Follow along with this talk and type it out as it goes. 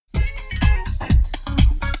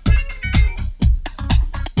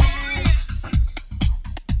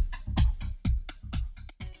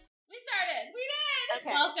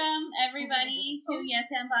everybody to Yes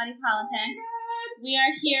and Body Politics. We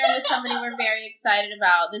are here with somebody we're very excited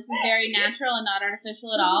about. This is very natural and not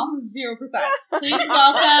artificial at all. 0%. Please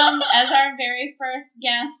welcome, as our very first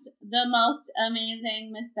guest, the most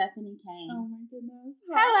amazing Miss Bethany Kane. Oh my goodness.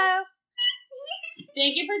 Hello.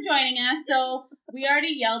 Thank you for joining us. So, we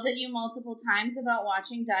already yelled at you multiple times about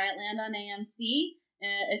watching Dietland on AMC.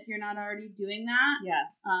 If you're not already doing that,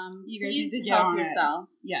 Yes. You guys please need to get help on yourself.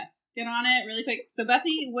 it. Yes. Get on it really quick. So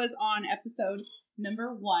Bethany was on episode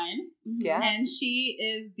number 1. Yeah. And she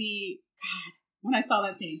is the... God, when I saw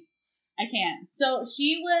that scene, I can't. So,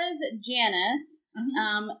 she was Janice.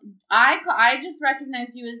 Uh-huh. I just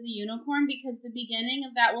recognized you as the unicorn because the beginning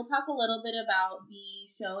of that, we'll talk a little bit about the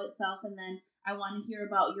show itself, and then I want to hear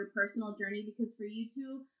about your personal journey, because for you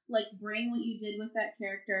to like bring what you did with that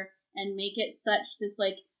character and make it such this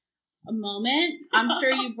like a moment, I'm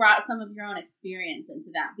sure you brought some of your own experience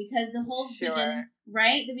into that, because the whole beginning,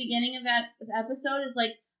 right? The beginning of that episode is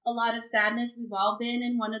like a lot of sadness. We've all been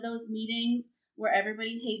in one of those meetings where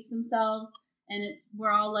everybody hates themselves and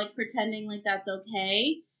we're all like pretending like that's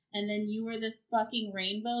okay. And then you were this fucking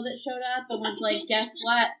rainbow that showed up and was like, guess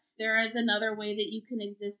what? There is another way that you can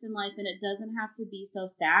exist in life, and it doesn't have to be so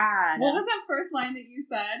sad. What was that first line that you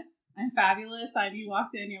said? I'm fabulous. You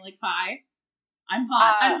walked in, you're like, hi. I'm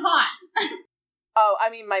hot. I'm hot. Oh, I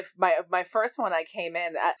mean, my first one I came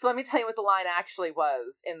in at, so let me tell you what the line actually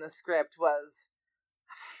was in the script was,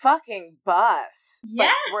 fucking bus.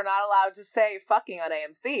 Yeah. But we're not allowed to say fucking on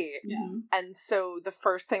AMC. Mm-hmm. And so the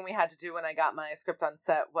first thing we had to do when I got my script on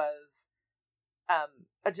set was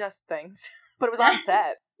adjust things. But it was on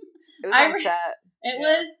set. It was on set. It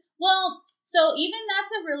was, well, so even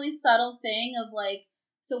that's a really subtle thing of like,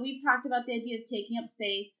 so we've talked about the idea of taking up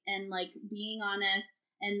space and like being honest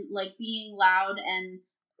and like being loud, and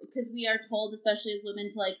because we are told, especially as women,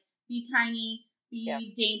 to like be tiny,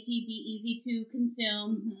 be dainty, be easy to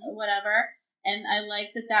consume, whatever. And I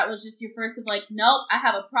like that was just your first of like, nope, I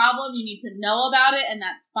have a problem. You need to know about it, and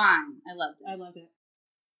that's fine. I loved it.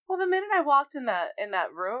 Well, the minute I walked in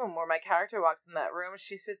that room, or my character walks in that room,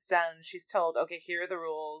 she sits down and she's told, okay, here are the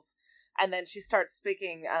rules. And then she starts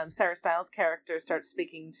speaking, Sarah Stiles' character starts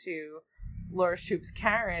speaking to Laura Shoup's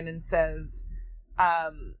Karen and says,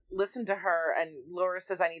 listen to her. And Laura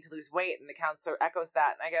says, I need to lose weight. And the counselor echoes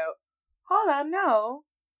that. And I go, hold on,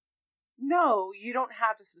 no, you don't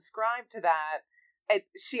have to subscribe to that.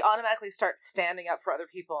 She automatically starts standing up for other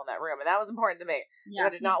people in that room. And that was important to me. Yeah. I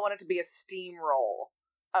did not want it to be a steamroll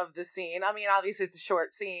of the scene. I mean, obviously it's a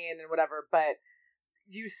short scene and whatever, but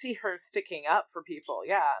you see her sticking up for people.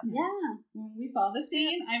 Yeah. When we saw the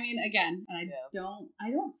scene, I mean, again, and I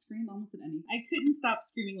don't scream almost at any. I couldn't stop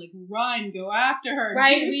screaming like, run, go after her.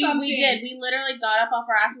 Right, we did. We literally got up off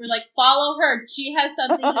our ass and we were like, follow her. She has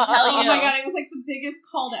something to tell you. Oh my god, it was like the biggest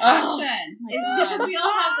call to action. It's because we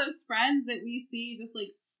all have those friends that we see just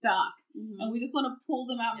like stuck. Mm-hmm. And we just want to pull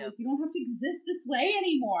them out and be like, you don't have to exist this way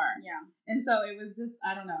anymore. Yeah. And so it was just,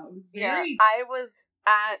 I don't know, it was very... Yeah, I was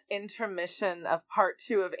at intermission of part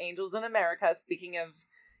 2 of Angels in America, speaking of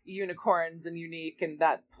unicorns and unique and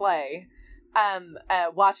that play,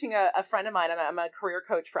 watching a friend of mine, I'm a career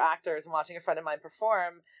coach for actors, and watching a friend of mine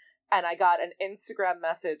perform, and I got an Instagram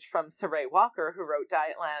message from Saray Walker, who wrote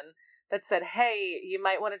Dietland, that said, hey, you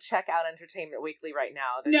might want to check out Entertainment Weekly right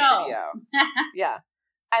now. There's a video. Yeah.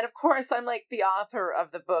 And of course, I'm like, the author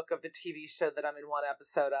of the book of the TV show that I'm in one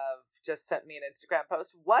episode of just sent me an Instagram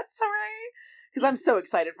post. What, Saray? Because I'm so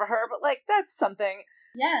excited for her, but like, that's something.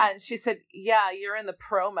 Yeah. And she said, yeah, you're in the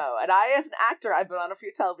promo. And I, as an actor, I've been on a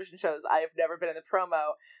few television shows. I have never been in the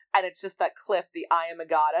promo. And it's just that clip, the I am a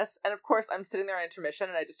goddess. And of course, I'm sitting there on intermission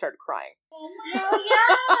and I just started crying. Oh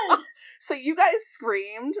my yes! So you guys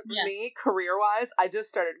screamed, me, career-wise, I just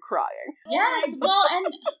started crying. Yes, well, and...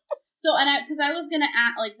 So, because I was going to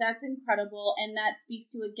add, like, that's incredible, and that speaks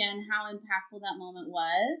to, again, how impactful that moment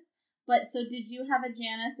was. But, so did you have a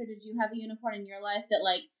Janice, or did you have a unicorn in your life that,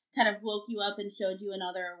 like, kind of woke you up and showed you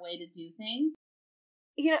another way to do things?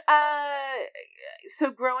 You know, so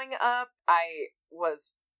growing up, I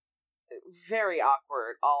was very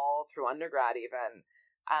awkward all through undergrad even.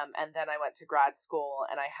 And then I went to grad school,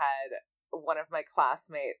 and I had one of my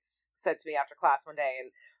classmates said to me after class one day, and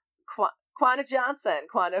Quanah Johnson,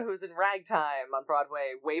 who's in Ragtime on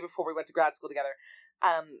Broadway way before we went to grad school together,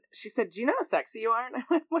 she said, do you know how sexy you are? And I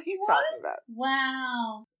went, what are you talking about?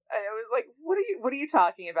 Wow. And I was like, what are you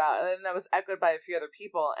talking about? And then that was echoed by a few other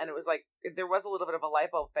people, and it was like, there was a little bit of a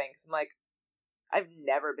light bulb thing. So I'm like, I've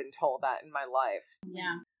never been told that in my life.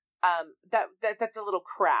 Yeah. That's a little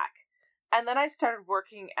crack. And then I started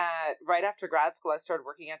working right after grad school, I started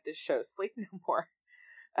working at this show, Sleep No More.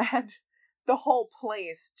 And the whole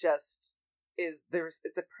place just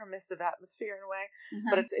it's a permissive atmosphere in a way,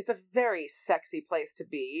 but it's a very sexy place to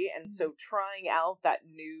be. And so trying out that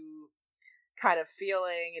new kind of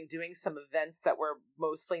feeling and doing some events that were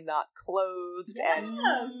mostly not clothed, and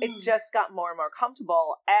it just got more and more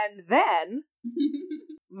comfortable. And then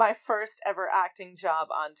my first ever acting job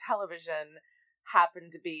on television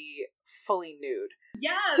happened to be fully nude.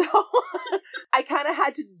 Yes. So I kind of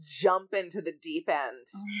had to jump into the deep end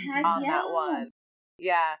on that one.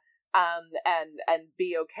 Yeah. And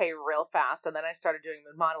be okay real fast. And then I started doing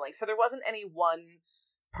modeling. So there wasn't any one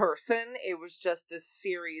person. It was just this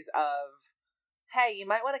series of, hey, you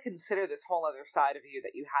might want to consider this whole other side of you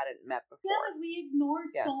that you hadn't met before. Yeah, like we ignore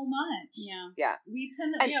so much. Yeah. We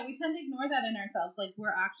tend to ignore that in ourselves. Like,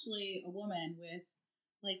 we're actually a woman with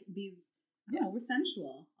like these, we're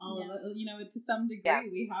sensual. All of it, to some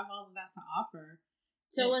degree we have all of that to offer.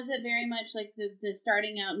 So was it very much like the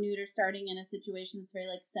starting out nude or starting in a situation that's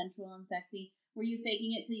very like sensual and sexy? Were you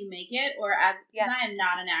faking it till you make it, or as I am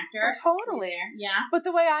not an actor? Oh, totally. Yeah. But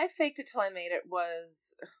the way I faked it till I made it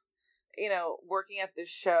was, working at this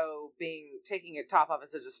show, taking it top off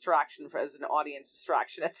as a distraction as an audience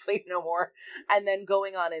distraction at Sleep No More, and then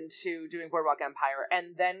going on into doing Boardwalk Empire,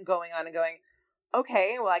 and then going on and going,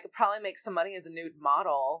 okay, well, I could probably make some money as a nude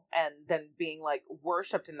model, and then being like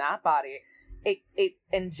worshipped in that body. It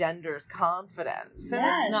engenders confidence. And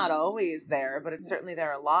it's not always there, but it's certainly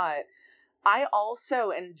there a lot. I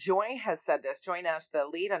also, and Joy has said this, Joy Nash, the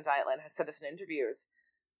lead on Dietland, has said this in interviews,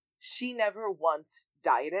 she never once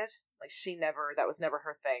dieted. Like, that was never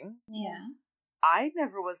her thing. Yeah. I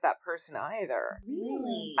never was that person either.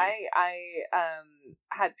 Really? I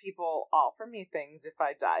had people offer me things if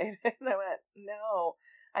I dieted, and I went, no.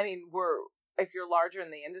 I mean, if you're larger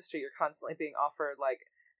in the industry, you're constantly being offered, like,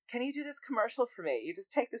 can you do this commercial for me? You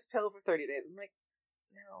just take this pill for 30 days. I'm like,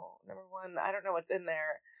 no, number one, I don't know what's in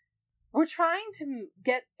there. We're trying to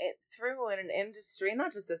get it through in an industry,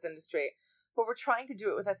 not just this industry, but we're trying to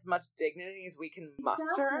do it with as much dignity as we can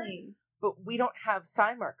muster. But we don't have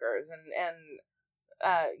sign markers. And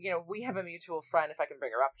we have a mutual friend, if I can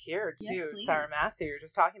bring her up here, too, Sarah Massey. We were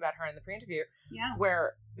just talking about her in the pre-interview,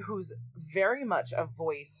 who's very much a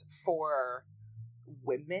voice for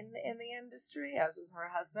women in the industry, as is her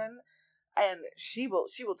husband, and she will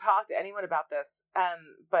talk to anyone about this,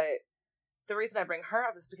 but the reason I bring her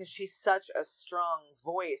up is because she's such a strong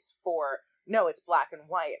voice for, no, it's black and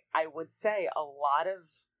white. I would say a lot of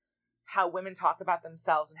how women talk about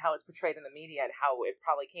themselves and how it's portrayed in the media and how it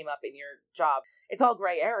probably came up in your job, it's all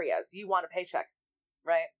gray areas. You want a paycheck,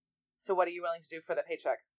 right? So what are you willing to do for the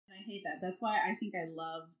paycheck? I hate that. That's why I think I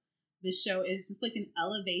love this show. Is just like an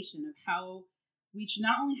elevation of how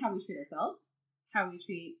not only how we treat ourselves, how we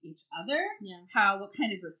treat each other, what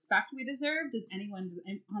kind of respect we deserve. Does anyone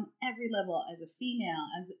on every level, as a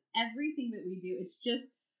female, as everything that we do, it's just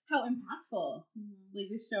how impactful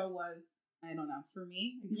like this show was. I don't know, for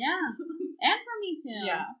me. Yeah. And for me too.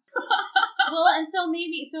 Yeah. Well, and so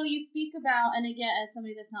you speak about, and again, as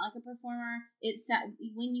somebody that's not like a performer, it's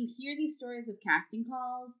when you hear these stories of casting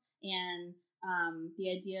calls and the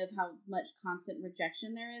idea of how much constant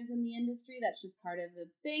rejection there is in the industry, that's just part of the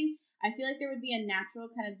thing. I feel like there would be a natural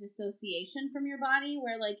kind of dissociation from your body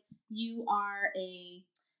where like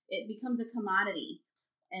it becomes a commodity,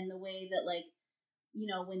 and the way that like,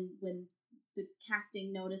 when the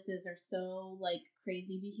casting notices are so like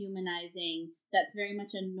crazy dehumanizing, that's very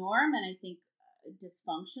much a norm, and I think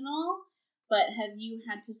dysfunctional. But have you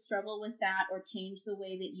had to struggle with that or change the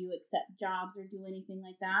way that you accept jobs or do anything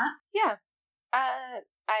like that? Yeah.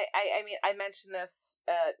 I mean, I mentioned this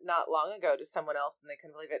not long ago to someone else, and they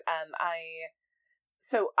couldn't believe it.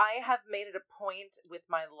 So I have made it a point with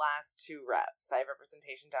my last two reps. I have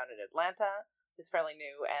representation down in Atlanta, who's fairly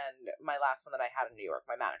new, and my last one that I had in New York,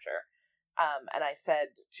 my manager. And I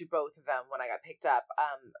said to both of them when I got picked up,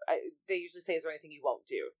 they usually say, is there anything you won't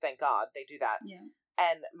do? Thank God they do that. Yeah.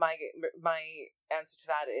 And my answer to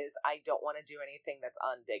that is, I don't want to do anything that's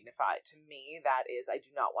undignified. To me, that is, I do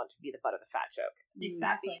not want to be the butt of the fat joke. Exactly.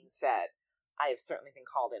 That being said, I have certainly been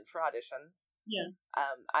called in for auditions. Yeah.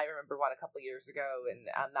 I remember one a couple years ago, and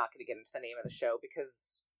I'm not going to get into the name of the show because,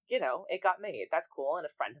 it got made. That's cool. And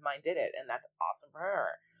a friend of mine did it, and that's awesome for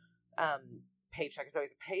her. Paycheck is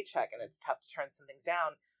always a paycheck, and it's tough to turn some things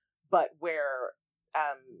down. But where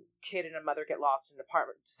kid and a mother get lost in an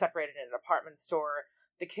apartment, separated in an apartment store,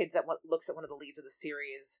 the kid looks at one of the leads of the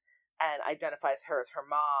series and identifies her as her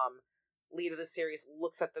mom. Lead of the series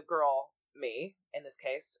looks at the girl, me in this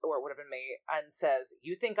case, or it would have been me, and says,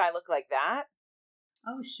 "You think I look like that?"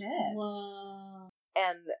 Oh shit! Whoa!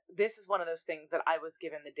 And this is one of those things that I was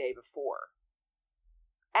given the day before,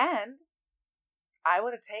 and I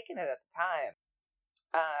would have taken it at the time.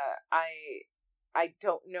 I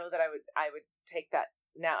don't know that I would take that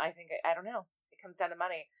now. I think, I don't know. It comes down to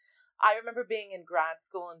money. I remember being in grad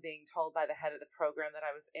school and being told by the head of the program that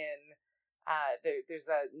I was in, there's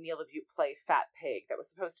a Neil LaBute play, Fat Pig, that was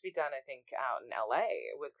supposed to be done, I think, out in LA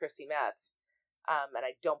with Chrissy Metz. And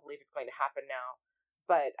I don't believe it's going to happen now.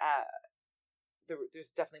 But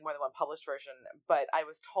there's definitely more than one published version. But I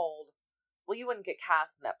was told, well, you wouldn't get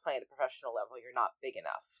cast in that play at a professional level. You're not big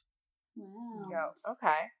enough. Wow. You go,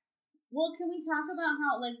 okay. Well, can we talk about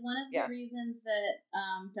how, like, one of the reasons that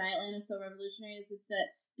Dietland is so revolutionary is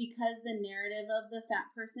that because the narrative of the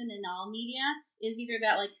fat person in all media is either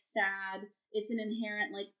that, like, sad, it's an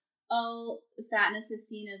inherent, like, oh, fatness is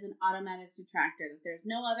seen as an automatic detractor, that there's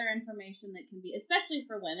no other information that can be, especially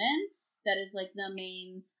for women, that is, like, the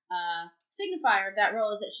main signifier of that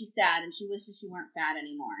role is that she's sad and she wishes she weren't fat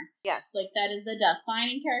anymore. Yeah. Like, that is the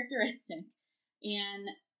defining characteristic. And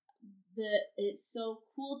it's so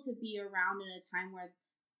cool to be around in a time where,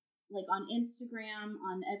 like, on Instagram,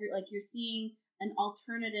 on like, you're seeing an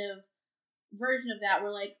alternative version of that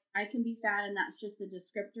where, like, I can be fat and that's just a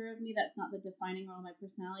descriptor of me. That's not the defining role of my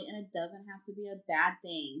personality, and it doesn't have to be a bad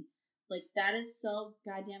thing. Like, that is so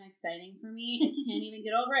goddamn exciting for me. I can't even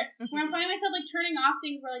get over it. Where I'm finding myself, like, turning off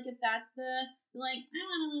things where, like, if that's like, I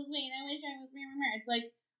want to lose weight, I wish I was it's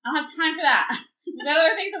like, I don't have time for that. We've got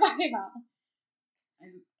other things to worry about.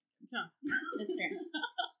 Yeah. It's fair.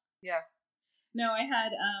 Yeah. No, I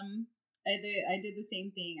had I did the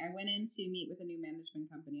same thing. I went in to meet with a new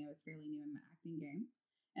management company. I was fairly new in the acting game.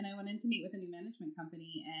 And I went in to meet with a new management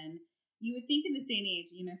company, and you would think in this day and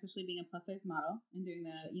age, you know, especially being a plus size model and doing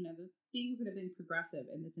the, you know, the things that have been progressive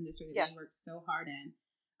in this industry that we worked so hard in.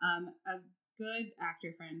 A good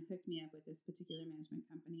actor friend hooked me up with this particular management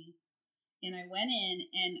company. And I went in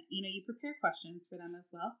and, you know, you prepare questions for them as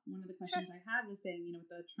well. One of the questions I had was saying, you know, with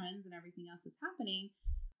the trends and everything else that's happening,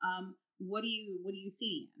 what do you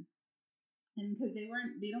see in? And because they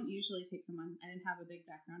don't usually take someone, I didn't have a big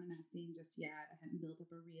background in acting just yet. I hadn't built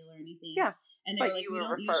up a reel or anything. Yeah. And they were like, we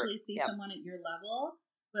don't usually see someone at your level,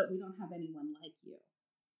 but we don't have anyone like you.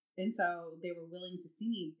 And so they were willing to see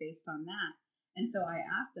me based on that. And so I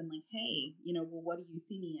asked them, like, hey, you know, well, what do you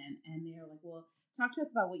see me in? And they were like, well, talk to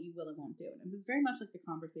us about what you will and won't do. And it was very much like the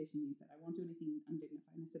conversation you said. I won't do anything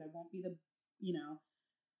undignified. And I said, I won't be the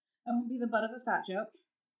butt of a fat joke.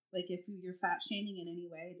 Like, if you're fat shaming in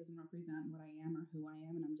any way, it doesn't represent what I am or who I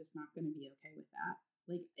am, and I'm just not going to be okay with that.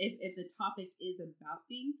 Like, if the topic is about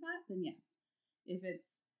being fat, then yes. If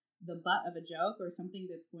it's the butt of a joke or something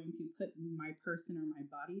that's going to put my person or my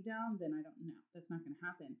body down, then I don't know. That's not going to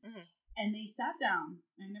happen. Mm-hmm. And they sat down.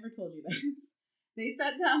 I never told you this. They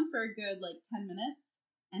sat down for a good, 10 minutes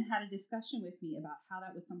and had a discussion with me about how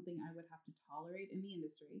that was something I would have to tolerate in the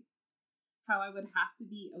industry, how I would have to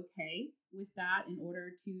be okay with that in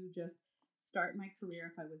order to just start my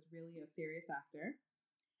career if I was really a serious actor,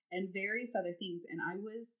 and various other things. And I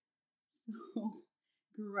was so...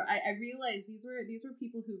 I realized these were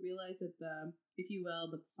people who realized that the, if you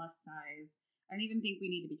will, the plus size, I don't even think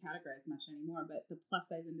we need to be categorized much anymore, but the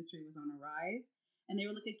plus size industry was on a rise. And they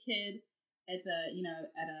were like a kid at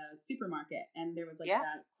a supermarket, and there was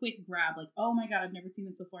that quick grab, like, oh my God, I've never seen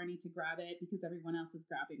this before. I need to grab it because everyone else is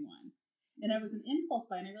grabbing one. And I was an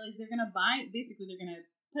impulse buy, and I realized they're going to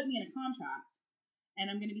put me in a contract,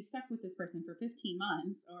 and I'm going to be stuck with this person for 15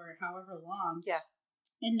 months or however long,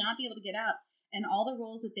 and not be able to get out. And all the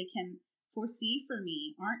roles that they can foresee for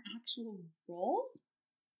me aren't actual roles.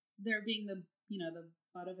 They're being the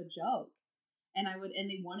butt of a joke. And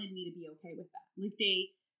they wanted me to be okay with that. Like,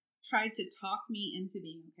 they tried to talk me into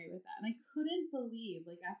being okay with that. And I couldn't believe,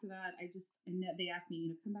 after that, they asked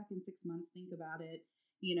me, come back in 6 months, think about it.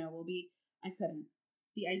 I couldn't.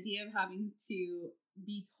 The idea of having to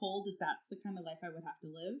be told that that's the kind of life I would have to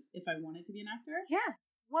live if I wanted to be an actor. Yeah.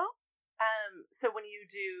 Well, so when you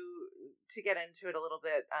do, to get into it a little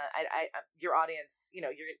bit, your audience,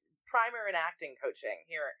 your primer in acting coaching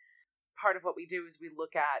here, part of what we do is we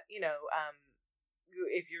look at,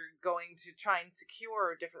 if you're going to try and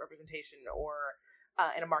secure different representation or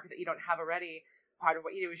in a market that you don't have already, part of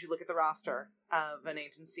what you do is you look at the roster of an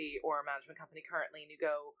agency or a management company currently, and you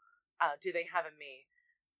go, do they have a me?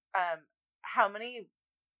 How many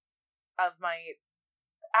of my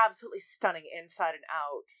absolutely stunning inside and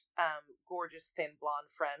out, gorgeous, thin, blonde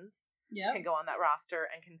friends can go on that roster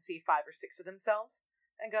and can see 5 or 6 of themselves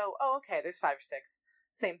and go, oh, okay, there's 5 or 6.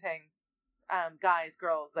 Same thing. Guys,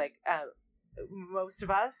 girls, most of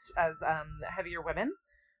us as heavier women,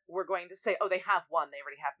 we're going to say, oh, they have one. They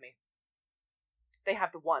already have me. They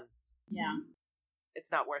have the one. Yeah.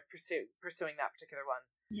 It's not worth pursuing that particular one.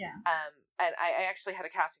 Yeah. And I actually had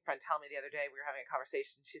a casting friend tell me the other day, we were having a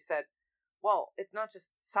conversation. She said, well, it's not just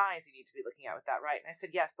size you need to be looking at with that, right? And I said,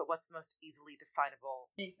 yes, but what's the most easily definable?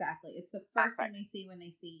 Exactly. It's the first thing they see when they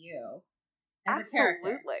see you as Absolutely.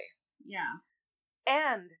 a character. Yeah.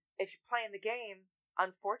 And if you're playing the game,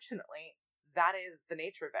 unfortunately, that is the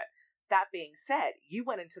nature of it. That being said, you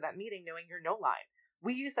went into that meeting knowing you're no line.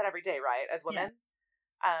 We use that every day, right? As women.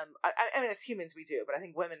 Yeah. I mean, as humans we do, but I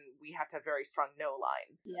think women, we have to have very strong no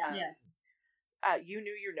lines. Yeah. Yes. You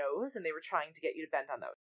knew your no's, and they were trying to get you to bend on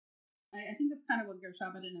those. I think that's kind of what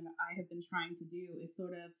Gershabaden and I have been trying to do, is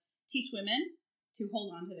sort of teach women to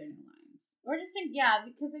hold on to their no lines. Or just think,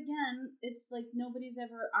 because again, it's like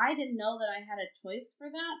I didn't know that I had a choice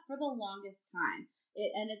for that for the longest time.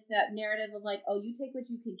 And it's that narrative of like, oh, you take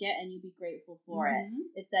what you could get and you be grateful for it.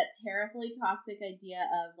 It's that terribly toxic idea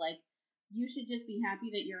of like, you should just be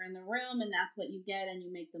happy that you're in the room and that's what you get and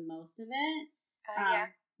you make the most of it.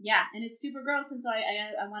 Yeah, and it's super gross. And so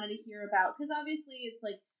I wanted to hear about, because obviously it's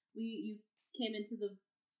like, you came into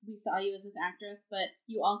we saw you as this actress, but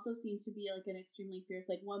you also seem to be like an extremely fierce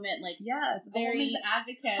like woman, like a very woman's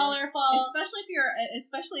advocate, colorful,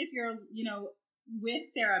 especially if you're with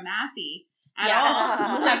Sarah Massey at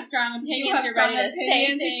all. You have strong opinions. You're ready to say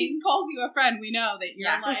things. If she calls you a friend, we know that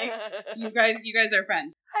you're like you guys are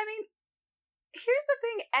friends. I mean, here's the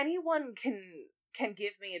thing: anyone can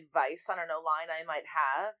give me advice on a no line I might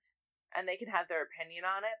have, and they can have their opinion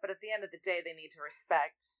on it. But at the end of the day, they need to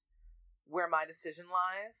respect where my decision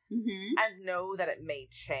lies and know that it may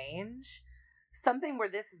change. Something where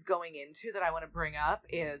this is going into that I want to bring up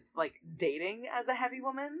is like dating as a heavy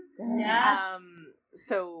woman. Yes.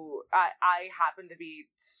 So I happen to be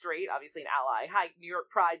straight, obviously an ally. Hi, New York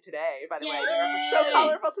Pride today, by the way. New York is so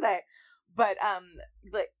colorful today. But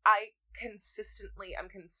I consistently am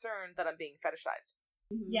concerned that I'm being fetishized.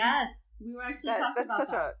 Yes, we were actually talking about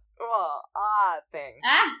that. Odd thing.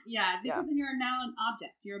 Because then you're now an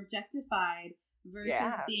object. You're objectified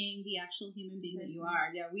versus being the actual human being that you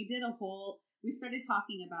are. Yeah, we started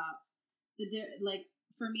talking about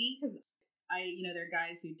for me, because there are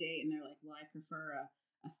guys who date and they're like, well, I prefer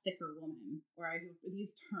a thicker woman, or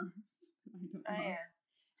these terms. I don't know. Yeah.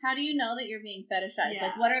 How do you know that you're being fetishized?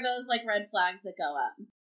 Yeah. Like, what are those like red flags that go up?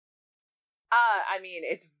 I mean,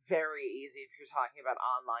 it's very easy if you're talking about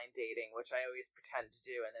online dating, which I always pretend to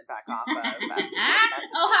do and then back off of.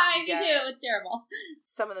 Hi, me too. It's terrible.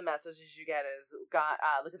 Some of the messages you get is,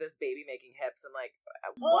 look at those baby making hips. I'm like,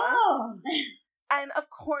 what? Oh. And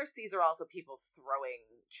of course, these are also people throwing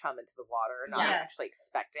chum into the water, not actually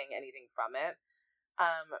expecting anything from it.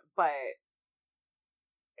 But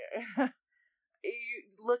you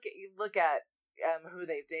look at who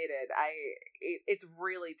they've dated. It's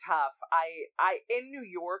really tough. I in New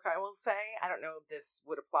York, I will say, I don't know if this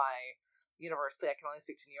would apply universally. I can only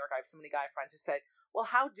speak to New York. I have so many guy friends who say, well,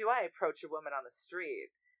 how do I approach a woman on the street?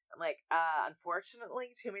 I'm like,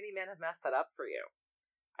 unfortunately, too many men have messed that up for you.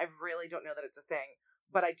 I really don't know that it's a thing,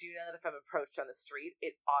 but I do know that if I'm approached on the street,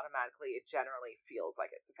 it generally feels like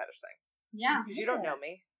it's a fetish thing. Yeah. Because you don't know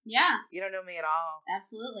me. Yeah. You don't know me at all.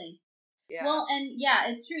 Absolutely. Yeah. Well, and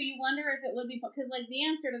it's true. You wonder if it would be, because like the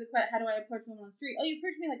answer to the question, how do I approach someone on the street? Oh, you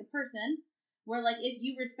approach me like a person. Where like if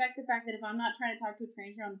you respect the fact that if I'm not trying to talk to a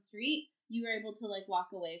stranger on the street, you are able to like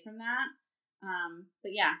walk away from that.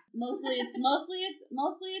 But yeah, mostly it feels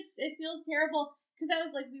terrible, because I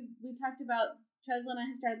was like we talked about, Chesla and I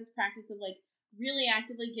have started this practice of like really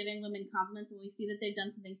actively giving women compliments when we see that they've done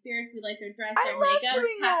something fierce. We like their dress, their makeup.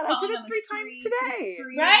 Doing that. I did it 3 times today.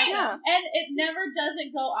 Right? Yeah. And it never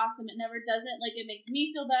doesn't go awesome. It never doesn't, like, it makes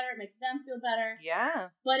me feel better. It makes them feel better.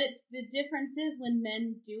 Yeah. But it's the difference is when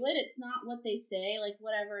men do it, it's not what they say, like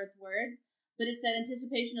whatever, it's words, but it's that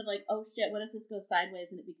anticipation of like, oh shit, what if this goes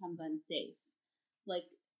sideways and it becomes unsafe? Like,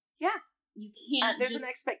 yeah. You can't there's an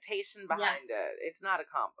expectation behind it. It's not a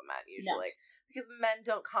compliment usually. No. Because men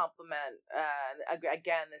don't compliment,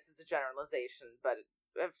 again, this is a generalization, but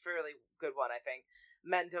a fairly good one, I think.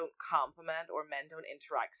 Men don't compliment, or men don't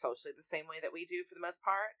interact socially the same way that we do for the most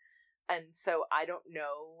part. And so I don't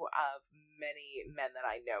know of many men that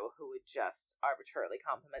I know who would just arbitrarily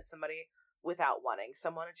compliment somebody without wanting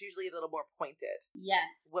someone. It's usually a little more pointed.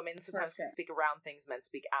 Yes. Women sometimes speak around things, men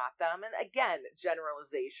speak at them. And again,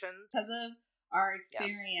 generalizations. Because of our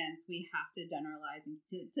experience, we have to generalize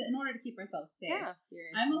in order to keep ourselves safe. Yeah,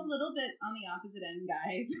 seriously. I'm a little bit on the opposite end,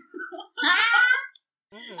 guys.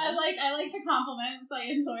 I like the compliments. I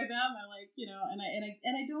enjoy them. I like,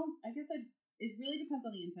 and I don't. I guess it really depends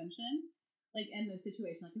on the intention, like in the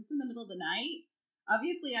situation. Like if it's in the middle of the night,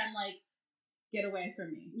 obviously I'm like, get away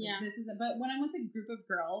from me. Like, this isn't. But when I'm with a group of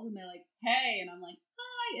girls and they're like, hey, and I'm like,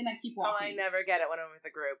 hi, bye, and I keep walking. Oh, I never get it when I'm with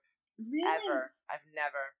a group. Really? Ever. I've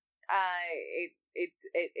never. It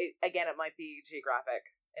again, it might be geographic.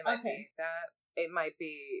 It might be that. It might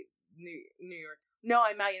be New York. No,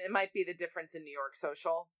 it might be the difference in New York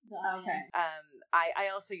social. Okay. I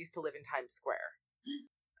also used to live in Times Square.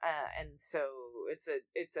 And so it's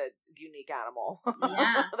a unique animal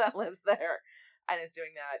that lives there and is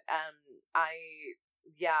doing that.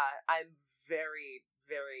 I'm very,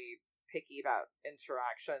 very picky about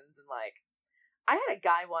interactions, and like, I had a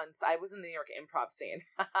guy once. I was in the New York improv scene.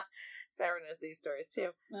 Sarah knows these stories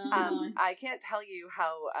too. I can't tell you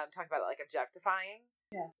how talk about it, like objectifying.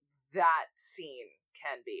 Yeah. That scene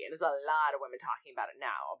can be, and there's a lot of women talking about it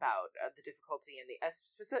now about the difficulty in the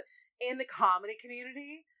in the comedy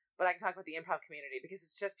community. But I can talk about the improv community because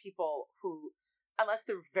it's just people who, unless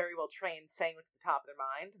they're very well trained, saying what's at the top of their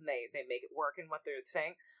mind, and they make it work in what they're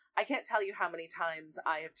saying. I can't tell you how many times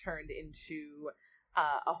I have turned into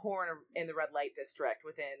a horn in the red light district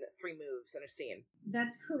within 3 moves in a scene.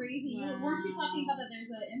 That's crazy. Wow. Weren't you talking about that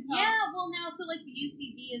there's an improv? Yeah, well now, so like the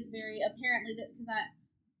UCB is very, apparently, because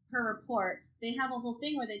her report, they have a whole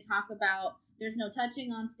thing where they talk about there's no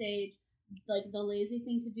touching on stage. Like, the lazy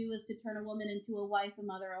thing to do is to turn a woman into a wife, a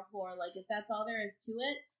mother, a whore. Like, if that's all there is to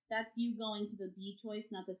it, that's you going to the B choice,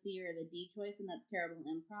 not the C or the D choice, and that's terrible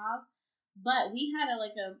improv. But we had an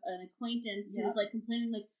acquaintance who was like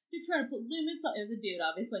complaining, like, they're trying to put limits on. It was a dude,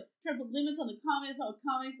 obviously. Trying to put limits on the comedy. That's not what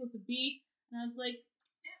comedy's supposed to be. And I was like,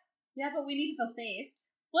 yeah, but we need to feel safe.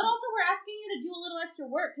 But also, we're asking you to do a little extra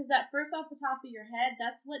work, because that first off the top of your head,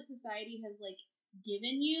 that's what society has, like,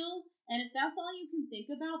 given you. And if that's all you can think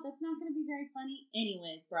about, that's not going to be very funny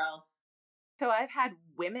anyways, bro. So I've had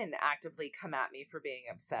women actively come at me for being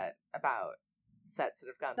upset about sets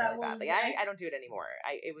that have gone really badly. I don't do it anymore.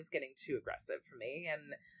 It was getting too aggressive for me,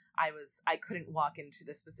 and I couldn't walk into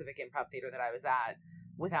the specific improv theater that I was at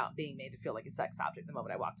without being made to feel like a sex object the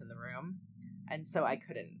moment I walked in the room. And so I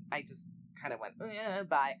couldn't. I just kind of went,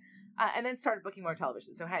 bye. And then started booking more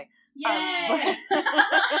television. So, hey. Yay!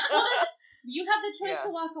 You have the choice to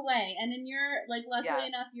walk away. And then you're, like, luckily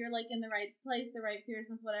enough, you're, like, in the right place, the right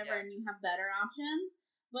fierceness, whatever, and you have better options.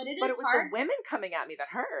 But it was hard. The women coming at me that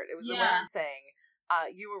hurt. It was the women saying,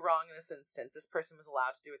 you were wrong in this instance. This person was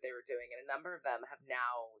allowed to do what they were doing. And a number of them have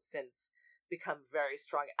now since become very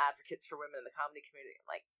strong advocates for women in the comedy community. I'm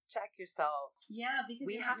like, check yourselves. Yeah, because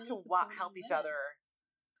we have really to help each other.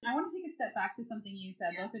 I want to take a step back to something you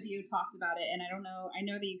said. Both of you talked about it, and I don't know. I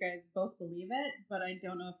know that you guys both believe it, but I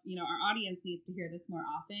don't know if our audience needs to hear this more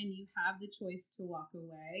often. You have the choice to walk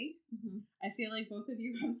away. Mm-hmm. I feel like both of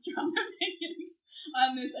you have strong opinions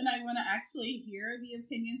on this, and I want to actually hear the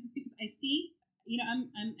opinions, because I think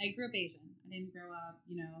I grew up Asian. I didn't grow up,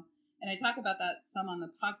 and I talk about that some on the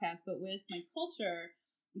podcast. But with my culture,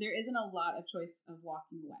 there isn't a lot of choice of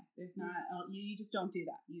walking away. There's not, you just don't do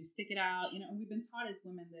that. You stick it out, and we've been taught as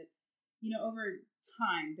women that, over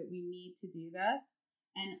time that we need to do this.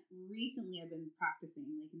 And recently I've been practicing,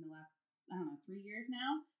 like in the last, 3 years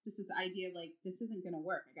now, just this idea of like, this isn't going to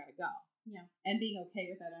work. I got to go. Yeah. And being okay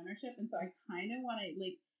with that ownership. And so I kind of want to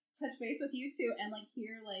like touch base with you two and like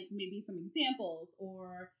hear like maybe some examples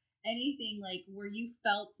or anything like where you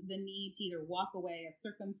felt the need to either walk away, a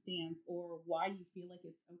circumstance, or why you feel like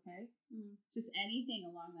it's okay. Just anything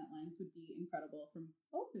along that lines would be incredible from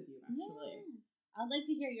both of you, actually. Yeah. I'd like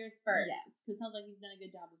to hear yours first. Yes. Because it sounds like you've done a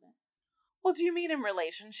good job of it. Well, do you mean in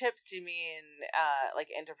relationships? Do you mean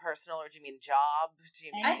like interpersonal, or do you mean job? Do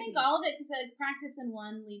you mean... I think all of it, because practice in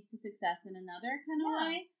one leads to success in another kind of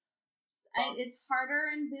way. It's harder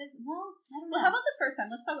in business. Well, I don't know. Well, how about the first time?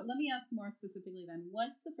 Let me ask more specifically then.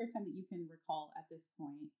 What's the first time that you can recall at this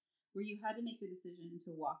point where you had to make the decision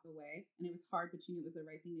to walk away, and it was hard, but you knew it was the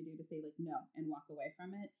right thing to do to say like no and walk away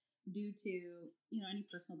from it due to any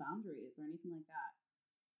personal boundaries or anything like that?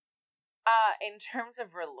 In terms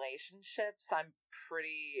of relationships, I'm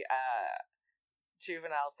pretty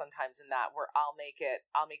juvenile sometimes in that where I'll make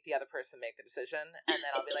the other person make the decision, and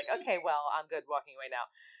then I'll be like, okay, well, I'm good walking away now.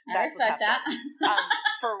 I respect that.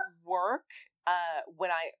 For work,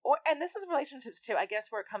 and this is relationships too, I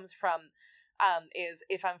guess where it comes from is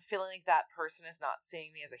if I'm feeling like that person is not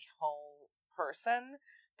seeing me as a whole person,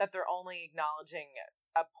 that they're only acknowledging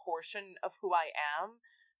a portion of who I am,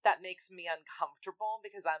 that makes me uncomfortable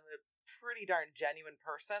because I'm a pretty darn genuine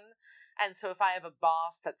person. And so if I have a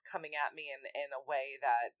boss that's coming at me in a way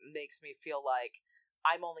that makes me feel like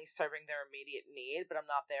I'm only serving their immediate need, but I'm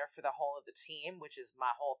not there for the whole of the team, which is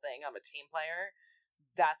my whole thing, I'm a team player,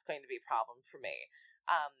 that's going to be a problem for me.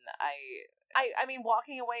 I mean,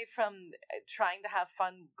 walking away from trying to have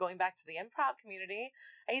fun, going back to the improv community,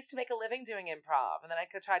 I used to make a living doing improv, and then I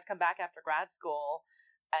tried to come back after grad school,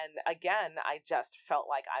 And again, I just felt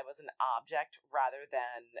like I was an object rather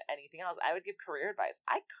than anything else. I would give career advice.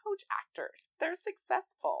 I coach actors. They're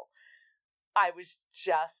successful. I was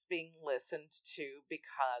just being listened to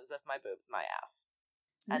because of my boobs, my ass.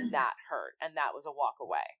 And that hurt. And that was a walk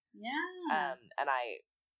away. Yeah. And I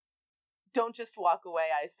don't just walk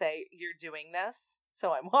away. I say, you're doing this,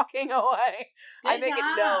 so I'm walking away. Good I make job.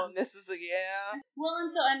 it known. This is yeah. Well,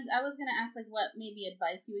 and I was going to ask, like, what maybe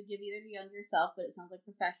advice you would give either to younger self, but it sounds like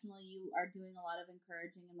professionally you are doing a lot of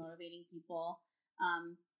encouraging and motivating people.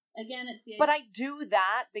 Again, it's the... But I do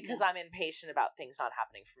that because I'm impatient about things not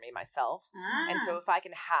happening for me myself. And so if I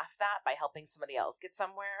can half that by helping somebody else get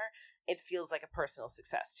somewhere, it feels like a personal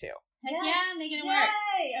success too. Heck yeah, making it work.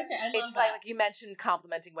 Okay, I love it's that. Like you mentioned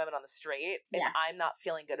complimenting women on the street. If I'm not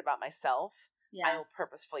feeling good about myself, I will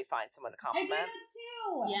purposefully find someone to compliment. I do that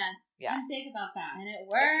too. Yes. Yeah. I'm big about that. And it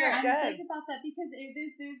works. I'm big about that because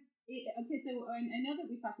okay, so I know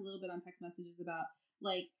that we talked a little bit on text messages about,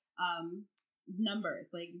 like,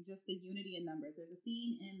 numbers, like just the unity in numbers. There's a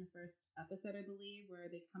scene in the first episode, I believe, where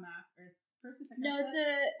they come after first or second. No,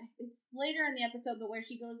 it's later in the episode, but where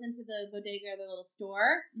she goes into the bodega, the little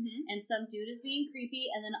store, and some dude is being creepy,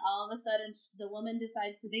 and then all of a sudden the woman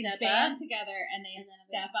decides to step band up together and they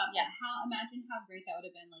step up. Yeah. Imagine how great that would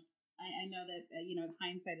have been. Like, I know that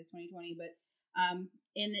hindsight is 2020, but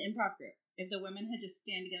in the improv group, if the women had just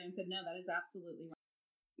stand together and said, no, that is absolutely right.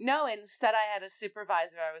 No, instead I had a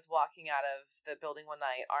supervisor. I was walking out of the building one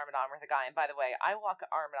night, arm in arm with a guy. And by the way, I walk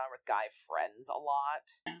arm in arm with guy friends a lot.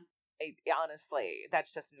 Honestly, that's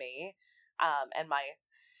just me. And my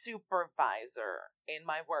supervisor in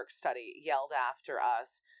my work study yelled after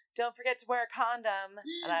us, "Don't forget to wear a condom."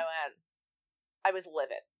 And I was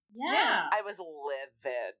livid. Yeah. I was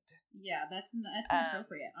livid. Yeah, that's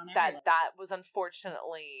inappropriate on every level. That was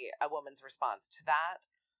unfortunately a woman's response to that.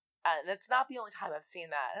 And it's not the only time I've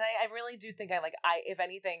seen that. And I really do think if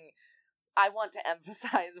anything, I want to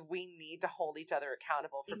emphasize we need to hold each other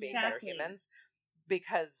accountable for being better humans,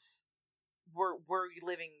 because we're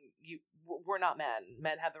living, we're not men.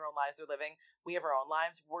 Men have their own lives they're living. We have our own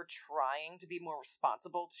lives. We're trying to be more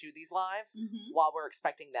responsible to these lives while we're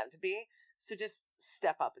expecting them to be. So just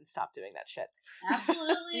step up and stop doing that shit.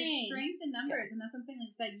 Absolutely. There's strength in numbers, and that's what I'm saying,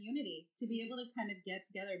 like that unity, to be able to kind of get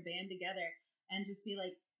together, band together, and just be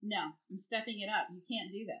like, no, I'm stepping it up. You can't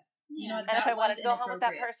do this. Yeah. You know, and if I wanted to go home with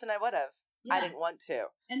that person, I would have. Yeah. I didn't want to.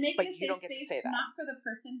 And make it a safe space, not for the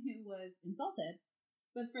person who was insulted,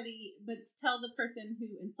 but tell the person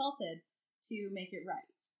who insulted to make it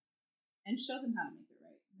right, and show them how to make it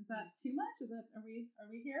right. Is that too much? Are we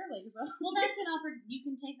here? Like, is that... Well, that's you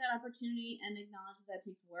can take that opportunity and acknowledge that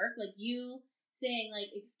takes work. Like, you saying, like,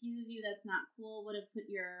 excuse you, that's not cool, would have put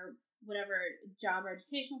your whatever job or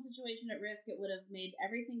educational situation at risk. It would have made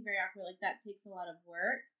everything very awkward. Like, that takes a lot of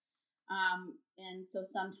work. And so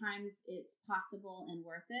sometimes it's possible and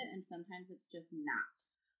worth it, and sometimes it's just not.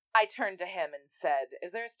 I turned to him and said, "Is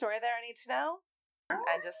there a story there I need to know?"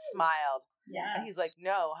 And just smiled. Yeah. And he's like,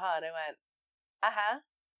 "No, huh?" And I went, "Uh-huh."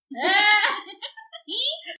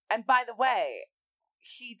 And by the way,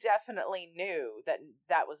 he definitely knew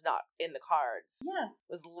that was not in the cards. Yes.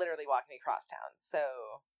 Was literally walking across town. So,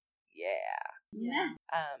 yeah.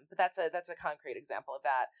 But that's a concrete example of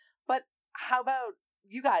that. But how about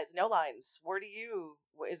you guys? No lines.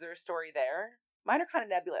 Is there a story there? Mine are kind of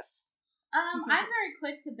nebulous. I'm very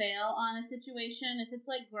quick to bail on a situation if it's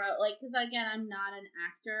because again, I'm not an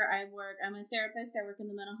actor. I'm a therapist. I work in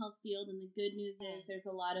the mental health field, and the good news is there's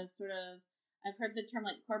a lot of sort of, I've heard the term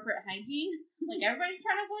like corporate hygiene. Like, everybody's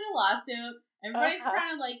trying to avoid a lawsuit. Everybody's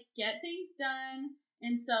trying to like get things done.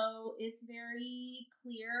 And so it's very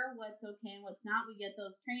clear what's okay and what's not. We get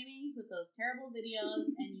those trainings with those terrible videos,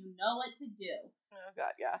 and you know what to do. Oh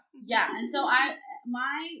God, yeah. Yeah, and so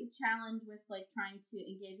my challenge with like trying to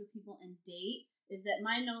engage with people and date is that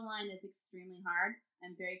my no line is extremely hard.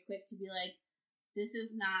 I'm very quick to be like, this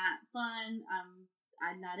is not fun.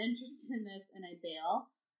 I'm not interested in this, and I bail.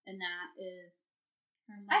 And that is,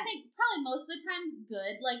 I think, probably most of the time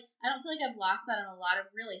good. Like, I don't feel like I've lost that on a lot of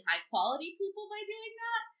really high quality people by doing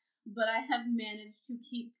that, but I have managed to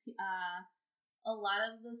keep a lot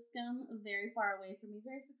of the scum very far away from me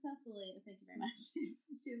very successfully. Thank you very much.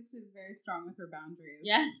 She's very strong with her boundaries.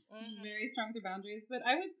 Yes. She's very strong with her boundaries. But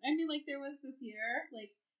there was this year,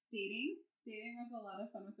 like, dating was a lot of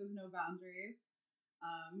fun with those no boundaries.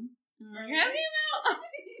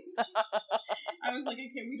 I was like,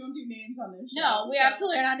 okay, we don't do names on this show. No, we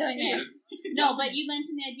absolutely are not doing names. No, but you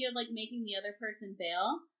mentioned the idea of like making the other person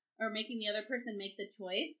bail, or making the other person make the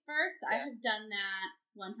choice first. Yeah. I have done that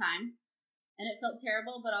one time, and it felt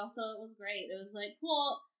terrible, but also it was great. It was like,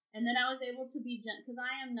 cool, And then I was able to be because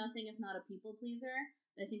I am nothing if not a people pleaser.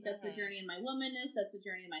 I think that's the journey in my womanness. That's the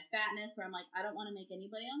journey in my fatness, where I'm like, I don't want to make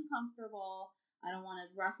anybody uncomfortable. I don't want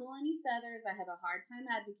to ruffle any feathers. I have a hard time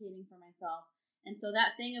advocating for myself. And so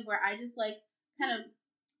that thing of where I just like kind of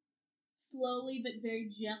slowly but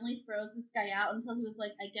very gently froze this guy out until he was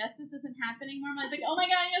like, I guess this isn't happening more. I was like, oh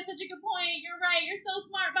my God, you have such a good point. You're right. You're so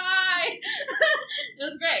smart. Bye. It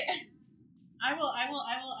was great. I am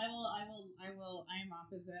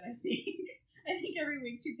opposite, I think. I think every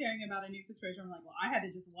week she's hearing about a new situation. I'm like, well, I had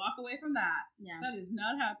to just walk away from that. Yeah. That is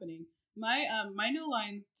not happening. My no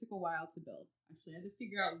lines took a while to build. Actually, I had to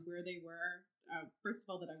figure out where they were. First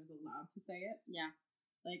of all, that I was allowed to say it. Yeah.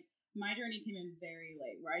 Like, my journey came in very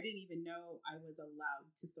late, where I didn't even know I was allowed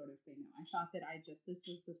to sort of say no. I thought that this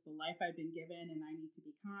was the life I've been given, and I need to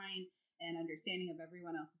be kind and understanding of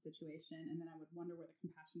everyone else's situation. And then I would wonder where the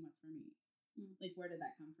compassion was for me. Like, where did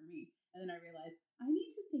that come for me? And then I realized I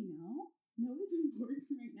need to say no. No is important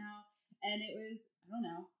right now. And it was, I don't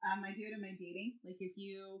know, I do it in my dating. Like, if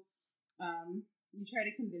you try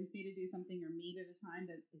to convince me to do something or meet at a time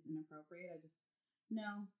that is inappropriate, I just,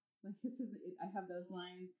 no. Like, this is, I have those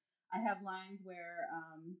lines. I have lines where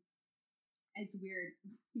it's weird.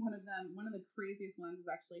 One of the craziest ones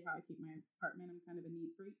is actually how I keep my apartment. I'm kind of a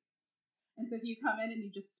neat freak. And so if you come in and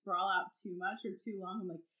you just sprawl out too much or too long,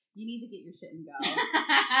 I'm like, you need to get your shit and go.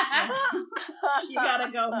 You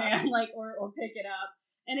gotta go, man. Like, or pick it up.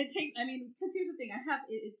 And it takes, because here's the thing,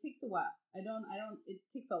 it takes a while. It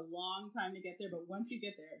takes a long time to get there, but once you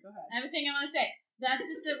get there, go ahead. I have a thing I want to say. That's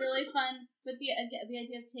just a really fun, but the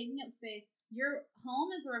idea of taking up space, your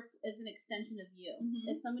home is an extension of you.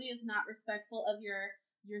 Mm-hmm. If somebody is not respectful of your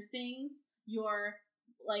things,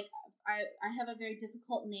 I have a very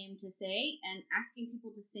difficult name to say, and asking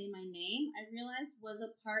people to say my name, I realized, was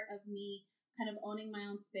a part of me kind of owning my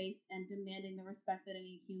own space and demanding the respect that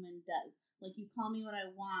any human does. Like, you call me what I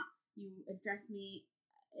want, you address me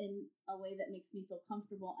in a way that makes me feel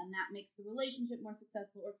comfortable, and that makes the relationship more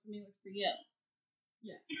successful. Works for me, works for you.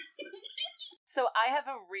 Yeah. So I have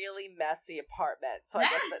a really messy apartment, so I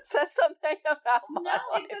guess that says something about my No,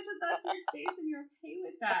 it says that that's your space and you're okay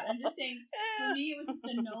with that. I'm just saying, for me, it was just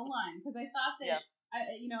a no line, because I thought that,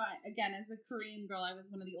 again, as a Korean girl, I was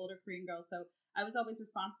one of the older Korean girls, so I was always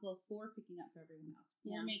responsible for picking up for everyone else,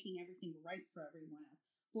 for making everything right for everyone else,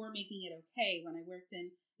 for making it okay. When I worked in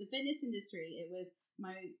the fitness industry, it was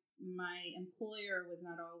my employer was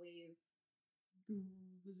not always,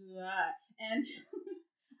 and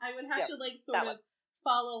I would have to sort of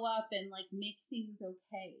follow up and make things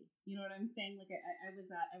okay. You know what I'm saying? Like, I was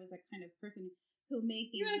that kind of person who made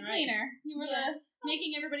things. You were the cleaner. You were the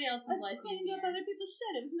making everybody else's life easier. Cleaning up other people's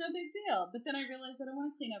shit. It was no big deal. But then I realized that I don't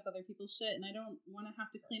want to clean up other people's shit, and I don't want to have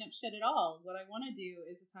to clean up shit at all. What I want to do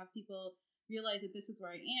is just have people realize that this is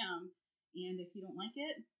where I am, and if you don't like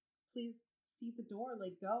it, please see the door.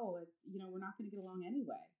 Go. It's we're not going to get along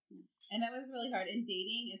anyway. And that was really hard. In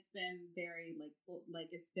dating, it's been very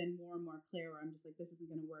it's been more and more clear where I'm just like, this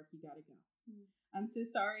isn't going to work. You got to go. Mm. I'm so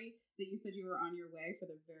sorry that you said you were on your way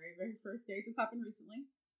for the very, very first date. This happened recently.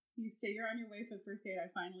 You say you're on your way for the first date.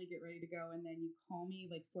 I finally get ready to go, and then you call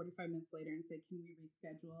me 45 minutes later and say, "Can we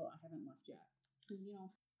reschedule? I haven't left yet."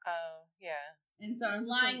 Oh, yeah. And so I'm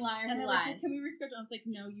liar, and lies. Can we reschedule? I was like,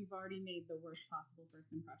 no, you've already made the worst possible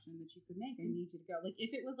first impression that you could make. I need you to go.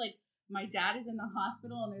 If it was my dad is in the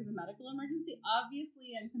hospital and there's a medical emergency,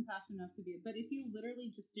 obviously I'm compassionate enough to be. But if you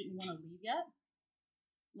literally just didn't want to leave yet,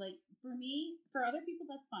 for me, for other people,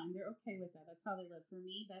 that's fine. They're okay with that. That's how they live. For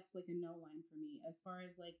me, that's a no line for me. As far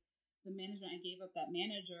as the management, I gave up that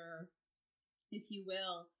manager, if you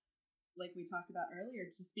will, like we talked about earlier,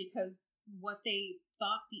 just because what they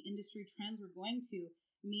thought the industry trends were going to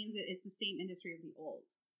means that it's the same industry of the old.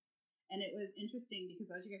 And it was interesting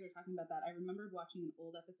because as you guys were talking about that, I remembered watching an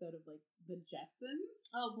old episode of the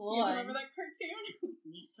Jetsons. Oh boy! You guys remember that cartoon?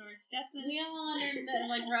 Meet George Jetson. We all under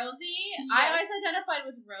Rosie. Yes. I always identified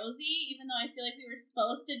with Rosie, even though I feel like we were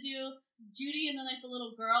supposed to do Judy and then the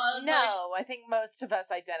little girl. I think most of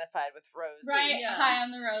us identified with Rosie. Right? Yeah. Hi,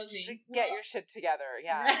 I'm the Rosie. Get your shit together.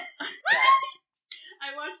 Yeah. Right. Yeah.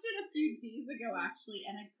 I watched it a few days ago, actually,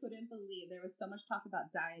 and I couldn't believe there was so much talk about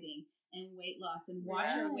dieting and weight loss and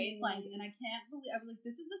watch your waistlines, and I can't believe, I was like,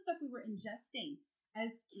 this is the stuff we were ingesting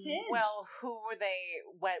as kids. Well, who were they,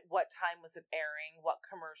 what time was it airing, what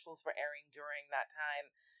commercials were airing during that time?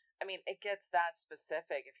 I mean, it gets that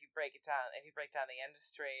specific if you break it down, the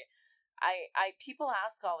industry. People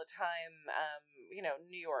ask all the time,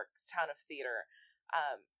 New York's town of theater,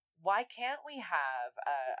 why can't we have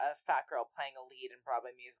a fat girl playing a lead in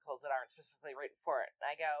Broadway musicals that aren't specifically written for it? And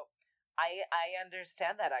I go, I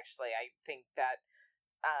understand that, actually. I think that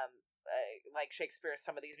like Shakespeare,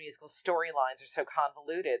 some of these musical storylines are so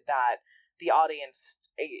convoluted that the audience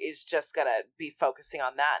is just gonna be focusing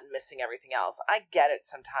on that and missing everything else. I get it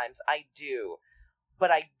sometimes, I do,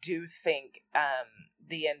 but I do think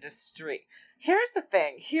the industry. Here's the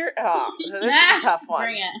thing. So this is a tough one.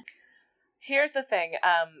 Bring it. Here's the thing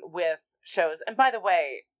with shows, and by the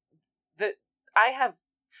way, I have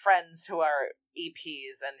friends who are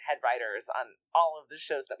EPs and head writers on all of the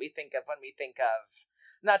shows that we think of when we think of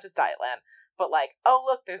not just Dietland, but like, oh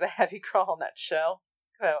look, there's a heavy girl on that show.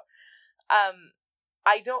 So,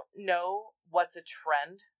 I don't know what's a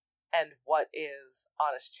trend and what is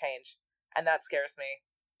honest change, and that scares me.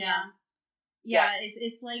 Yeah,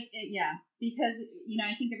 it's like, because,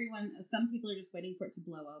 I think some people are just waiting for it to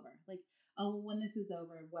blow over. Like, oh, well, when this is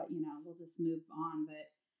over, we'll just move on. But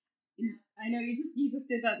I know you just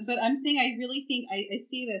did that. But I'm saying, I really think, I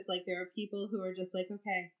see this, like, there are people who are just like,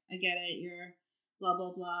 okay, I get it. You're blah,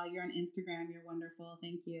 blah, blah. You're on Instagram. You're wonderful.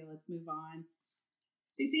 Thank you. Let's move on.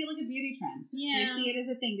 They see it like a beauty trend. Yeah. They see it as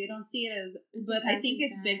a thing. They don't see it as, but I think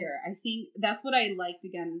it's bigger. I think that's what I liked.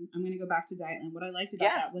 Again, I'm going to go back to Dietland. What I liked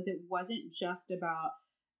about that was it wasn't just about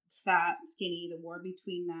fat, skinny, the war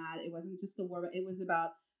between that. It wasn't just the war, but it was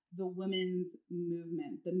about the women's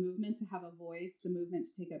movement, the movement to have a voice, the movement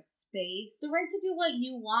to take up space. The right to do what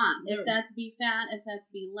you want. If that's be fat, if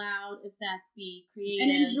that's be loud, if that's be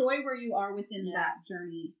creative. And enjoy where you are within that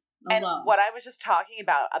journey. And what I was just talking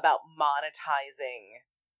about monetizing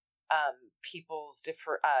people's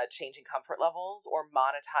different changing comfort levels, or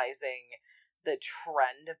monetizing the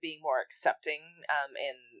trend of being more accepting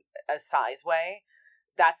in a size way.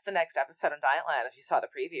 That's the next episode on Dietland. If you saw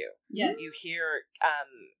the preview, yes, you hear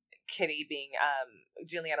Kitty being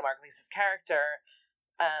Juliana Margulies' character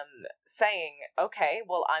saying, "Okay,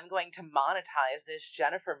 well, I'm going to monetize this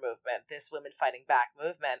Jennifer movement, this women fighting back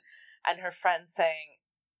movement," and her friend saying,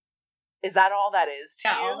 "Is that all that is to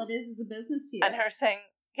you?" Yeah, all it is a business to you. And her saying,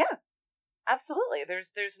 "Yeah, absolutely.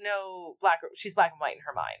 There's no she's black and white in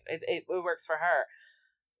her mind. It works for her."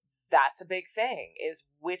 That's a big thing, is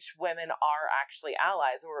which women are actually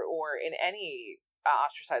allies, or in any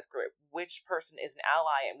ostracized group, which person is an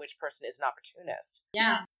ally and which person is an opportunist.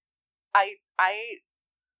 Yeah. I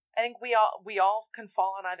think we all can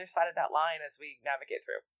fall on either side of that line as we navigate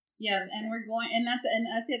through. Yes, and that's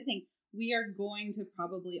the other thing. We are going to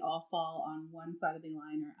probably all fall on one side of the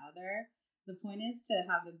line or other. The point is to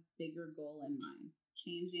have a bigger goal in mind.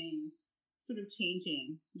 Changing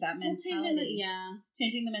that mentality.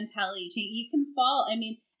 Changing the mentality. You can fall, and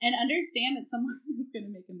understand that someone is going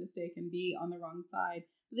to make a mistake and be on the wrong side.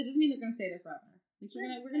 But that doesn't mean they're going to stay there forever.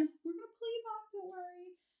 Like, we're gonna pull you back, don't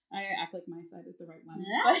worry. I act like my side is the right one.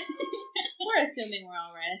 We're assuming we're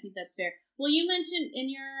all right. I think that's fair. Well, you mentioned in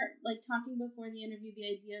your, talking before the interview,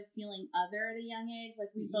 the idea of feeling other at a young age.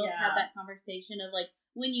 Like, we both had that conversation of,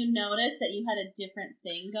 when you noticed that you had a different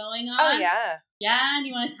thing going on. Oh, yeah. Yeah,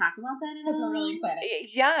 do you want to talk about that? Because we're really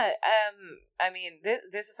excited. Yeah,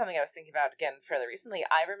 this is something I was thinking about, again, fairly recently.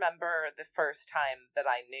 I remember the first time that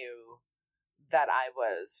I knew that I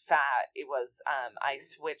was fat. It was, I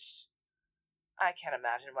switched, I can't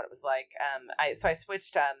imagine what it was like. I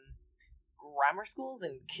switched grammar schools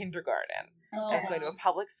and kindergarten. I was going to a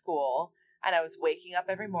public school, and I was waking up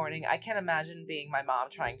every morning. I can't imagine being my mom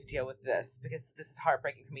trying to deal with this, because this is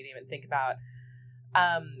heartbreaking for me to even think about.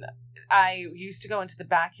 I used to go into the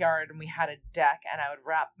backyard, and we had a deck, and I would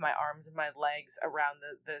wrap my arms and my legs around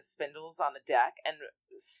the spindles on the deck and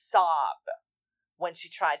sob when she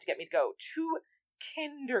tried to get me to go to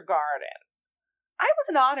kindergarten. I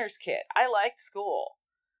was an honors kid. I liked school.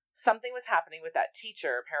 Something was happening with that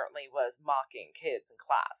teacher, apparently was mocking kids in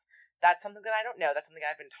class. That's something that I don't know. That's something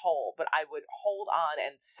I've been told. But I would hold on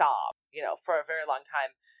and sob, for a very long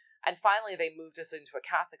time. And finally, they moved us into a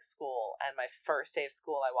Catholic school. And my first day of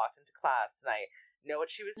school, I walked into class, and I know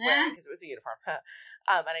what she was wearing because it was a uniform.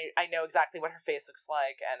 And I know exactly what her face looks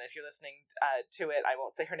like. And if you're listening to it, I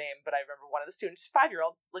won't say her name, but I remember one of the students,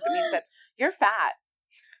 5-year-old, looked at me and said, "You're fat."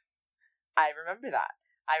 I remember that.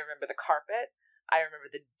 I remember the carpet. I remember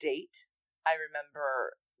the date. I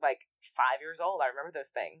remember, 5 years old. I remember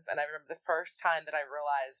those things. And I remember the first time that I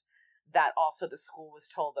realized that also the school was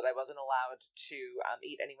told that I wasn't allowed to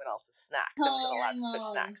eat anyone else's snacks. I wasn't allowed to switch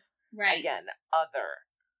snacks. Right. Again, other.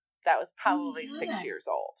 That was probably 6 years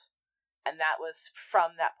old. And that was,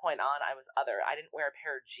 from that point on, I was other. I didn't wear a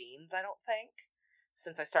pair of jeans, I don't think,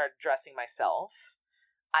 since I started dressing myself.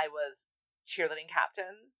 I was cheerleading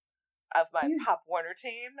captain of my Pop Warner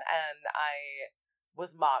team, and I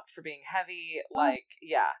was mocked for being heavy.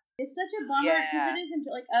 It's such a bummer, because it isn't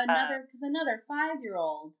another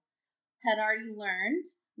 5-year-old had already learned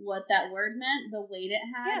what that word meant, the weight it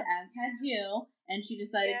had, as had you, and she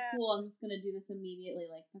decided, cool, I'm just going to do this immediately.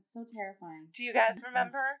 Like, that's so terrifying. Do you guys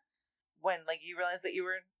remember when, like, you realized that you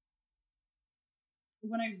were...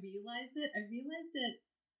 When I realized it,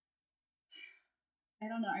 I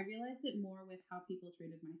don't know, I realized it more with how people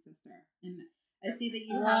treated my sister. And I see that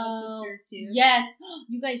you have a sister, too. Yes!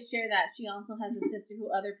 You guys share that. She also has a sister who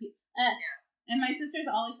other people... And my sister's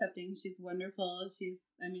all accepting. She's wonderful. She's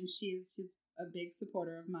a big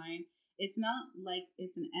supporter of mine. It's not like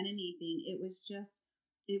it's an enemy thing. It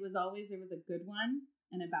was always, there was a good one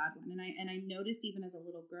and a bad one. And I noticed even as a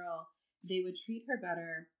little girl, they would treat her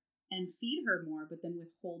better and feed her more, but then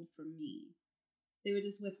withhold from me. They would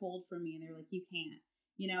just withhold from me, and they were like, you can't,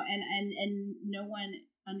 and no one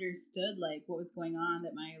understood like what was going on,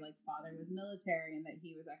 that my like father was military and that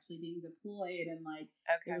he was actually being deployed, and like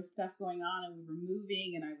there was stuff going on, and we were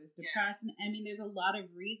moving, and I was depressed. And I mean, there's a lot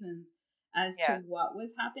of reasons as to what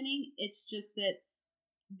was happening. It's just that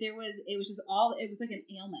it was like an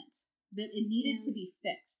ailment that it needed to be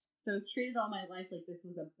fixed. So I was treated all my life like this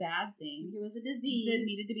was a bad thing. It was a disease that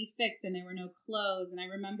needed to be fixed, and there were no clothes. And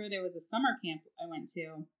I remember there was a summer camp I went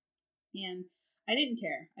to, and I didn't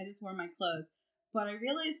care. I just wore my clothes. But I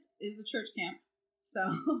realized it was a church camp, so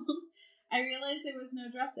I realized there was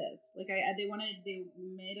no dresses. Like they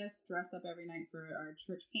made us dress up every night for our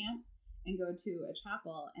church camp and go to a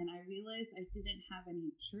chapel, and I realized I didn't have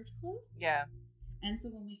any church clothes. Yeah. And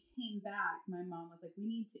so when we came back, my mom was like, we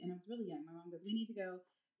need to, and I was really young, my mom goes, we need to go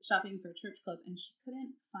shopping for church clothes. And she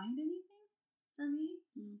couldn't find anything for me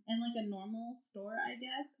in like a normal store, I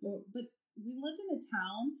guess. But we lived in a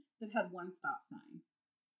town that had one stop sign.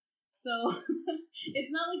 So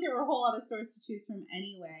it's not like there were a whole lot of stores to choose from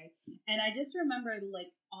anyway. And I just remember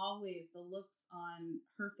like always the looks on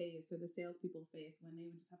her face or the salespeople's face when they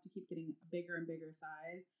would just have to keep getting a bigger and bigger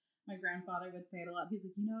size. My grandfather would say it a lot. He's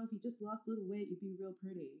like, if you just lost a little weight, you'd be real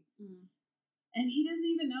pretty. And he doesn't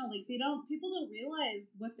even know. Like, people don't realize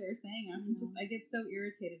what they're saying. I get so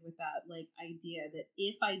irritated with that, like, idea that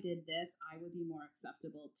if I did this, I would be more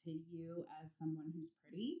acceptable to you as someone who's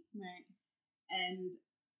pretty. Right. And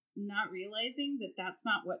not realizing that that's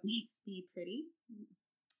not what makes me pretty.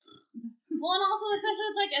 Well, and also, especially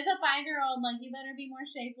with, like, as a 5-year-old, like, you better be more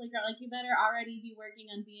shapely, girl. Like, you better already be working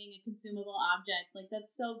on being a consumable object. Like,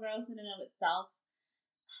 that's so gross in and of itself.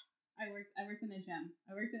 I worked in a gym.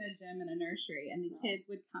 I worked in a gym and a nursery, and the kids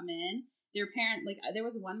would come in. Their parent, like, there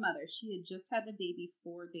was one mother. She had just had the baby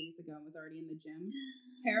 4 days ago and was already in the gym,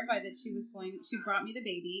 terrified that she brought me the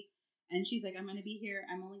baby, and she's like, I'm only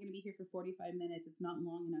going to be here for 45 minutes. It's not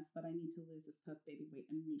long enough, but I need to lose this post-baby weight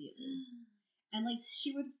immediately. And, like,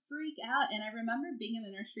 she would freak out. And I remember being in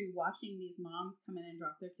the nursery watching these moms come in and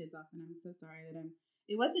drop their kids off. And I'm so sorry that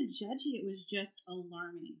it wasn't judgy. It was just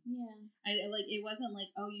alarming. Yeah. It wasn't like,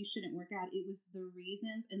 oh, you shouldn't work out. It was the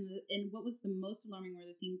reasons. And what was the most alarming were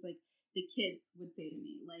the things like the kids would say to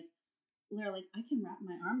me. Like, they're like, I can wrap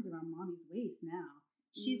my arms around mommy's waist now.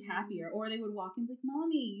 She's happier. Or they would walk in like,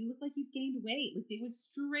 Mommy, you look like you've gained weight. Like, they would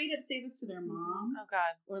straight up say this to their mom. Oh,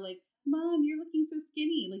 God. Or like, Mom, you're looking so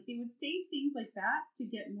skinny. Like, they would say things like that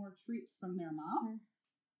to get more treats from their mom. Sure.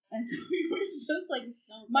 And so it was just like,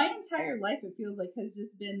 my entire life, it feels like, has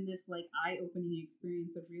just been this like eye-opening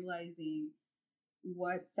experience of realizing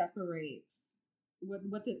what separates, what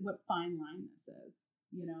fine line this is,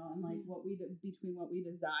 and like between what we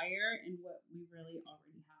desire and what we really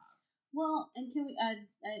already have. Well, and can we,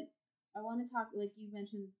 I want to talk, like you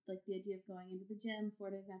mentioned, like the idea of going into the gym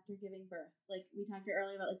 4 days after giving birth. Like we talked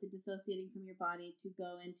earlier about like the dissociating from your body to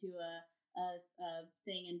go into a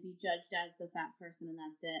thing and be judged as the fat person and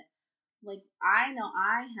that's it. Like I know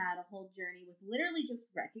I had a whole journey with literally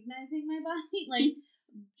just recognizing my body, like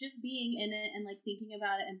just being in it and like thinking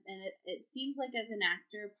about it. And it seems like as an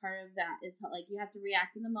actor, part of that is like you have to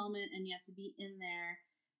react in the moment and you have to be in there.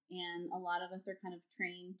 And a lot of us are kind of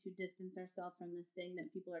trained to distance ourselves from this thing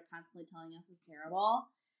that people are constantly telling us is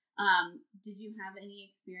terrible. Did you have any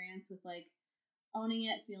experience with like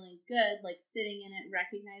owning it, feeling good, like sitting in it,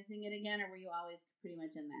 recognizing it again, or were you always pretty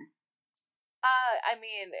much in there? I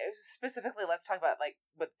mean, specifically, let's talk about like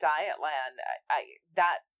with Dietland.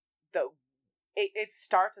 It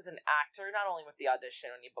starts as an actor, not only with the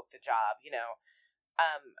audition when you book the job,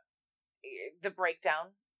 the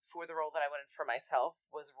breakdown for the role that I wanted for myself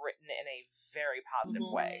was written in a very positive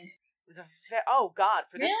way. It was oh God,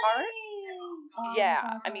 for this part? Oh,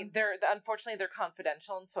 yeah. awesome. I mean, unfortunately they're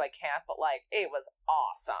confidential, and so I can't, but like, it was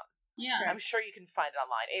awesome. Yeah. Sure. I'm sure you can find it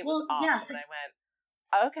online. It was awesome. Yeah, and I went,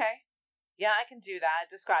 okay, yeah, I can do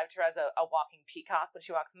that. Described her as a walking peacock when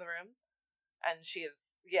she walks in the room. And she is,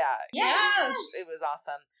 yeah. Yes! It was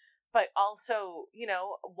awesome. but also,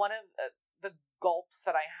 one of the gulps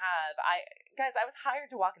that I have, I was hired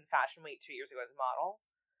to walk in Fashion Week 2 years ago as a model,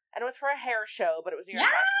 and it was for a hair show, but it was New York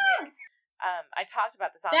Fashion Week. I talked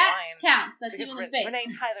about this online. That counts. That's because even space. Renee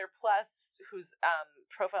Tyler Plus, who's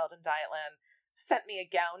profiled in Dietland, sent me a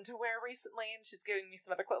gown to wear recently, and she's giving me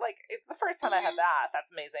some other clothes. Like, it's the first time I had that.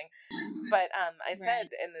 That's amazing. But I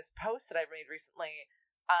said in this post that I made recently,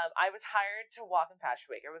 I was hired to walk in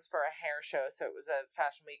Fashion Week. It was for a hair show, so it was a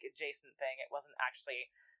Fashion Week adjacent thing. It wasn't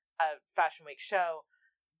actually a Fashion Week show.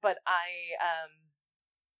 But I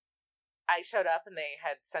showed up, and they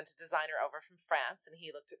had sent a designer over from France, and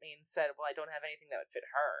he looked at me and said, well, I don't have anything that would fit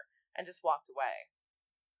her, and just walked away.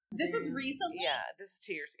 This was recently? Yeah, this is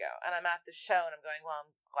 2 years ago. And I'm at the show, and I'm going, well,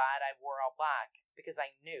 I'm glad I wore all black, because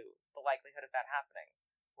I knew the likelihood of that happening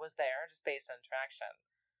was there, just based on interaction.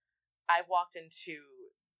 I walked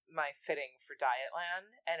into my fitting for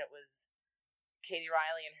Dietland, and it was Katie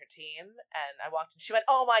Riley and her team, and I walked in, she went,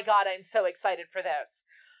 oh my God, I'm so excited for this.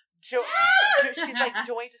 She's like,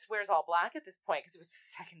 Joy just wears all black at this point, because it was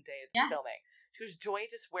the second day of filming. She goes, Joy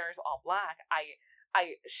just wears all black.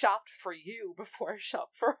 I shopped for you before I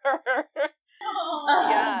shopped for her.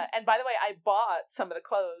 Yeah, and by the way, I bought some of the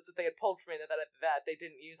clothes that they had pulled from me that they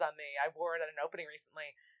didn't use on me. I wore it at an opening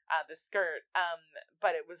recently, the skirt,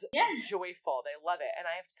 but it was joyful. They love it. And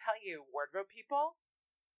I have to tell you, wardrobe people,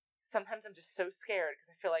 sometimes I'm just so scared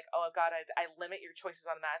because I feel like, oh God, I limit your choices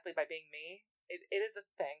automatically by being me. It is a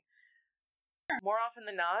thing. More often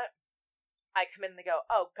than not, I come in and they go,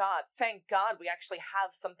 oh God, thank God we actually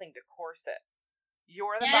have something to corset.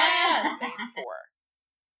 You're the body it's made for.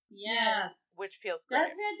 Yes. Which feels great.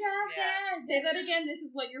 That's fantastic. Yeah. Say that again. This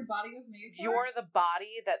is what your body was made for? You're the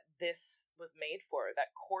body that this was made for,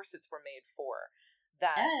 that corsets were made for,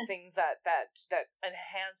 that things that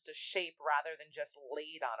enhanced a shape rather than just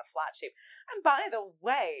laid on a flat shape. And by the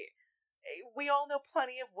way, we all know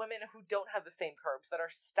plenty of women who don't have the same curves that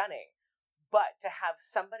are stunning. But to have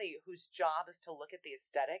somebody whose job is to look at the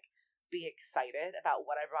aesthetic, be excited about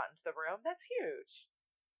what I brought into the room, that's huge.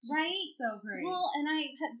 Right? So great. Well, and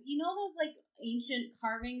those like ancient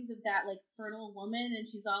carvings of that like fertile woman, and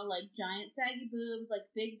she's all like giant saggy boobs, like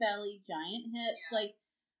big belly, giant hips, like.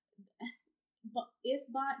 But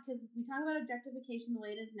because we talk about objectification the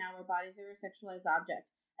way it is now, where bodies are a sexualized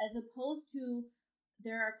object, as opposed to.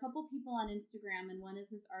 There are a couple people on Instagram, and one is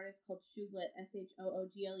this artist called Shooglet, Shooglet,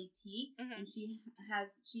 and she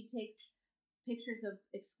takes pictures of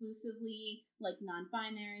exclusively like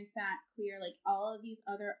non-binary, fat, queer, like all of these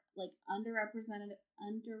other like underrepresented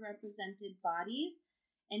bodies,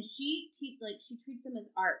 and she treats them as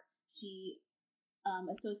art. She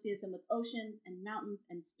associates them with oceans and mountains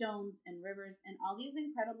and stones and rivers and all these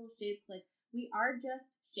incredible shapes. Like, we are just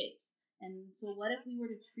shapes, and so what if we were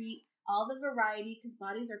to treat all the variety, because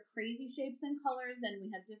bodies are crazy shapes and colors, and we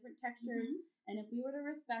have different textures. And if we were to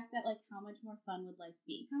respect that, like, how much more fun would life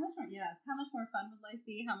be? How much more? Yes. How much more fun would life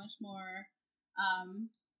be? How much more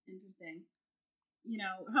interesting?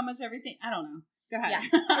 How much everything? I don't know. Go ahead.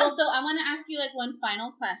 Yeah. Well, so I want to ask you like one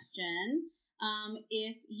final question.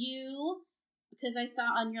 If you, because I saw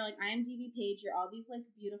on your like IMDb page, you're all these like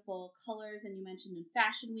beautiful colors, and you mentioned in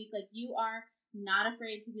Fashion Week, like you are not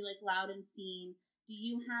afraid to be like loud and seen. Do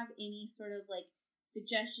you have any sort of like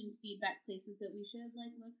suggestions, feedback, places that we should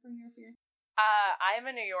like look for your fears? I'm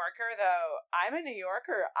a New Yorker, though. I'm a New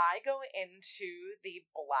Yorker. I go into the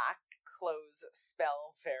black clothes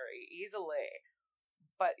spell very easily.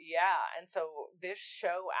 But yeah, and so this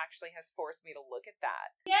show actually has forced me to look at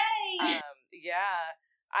that. Yay! Yeah.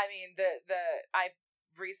 I mean, I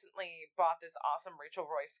recently bought this awesome Rachel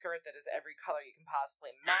Roy skirt that is every color you can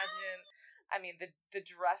possibly imagine. I mean, the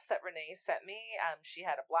dress that Renee sent me, she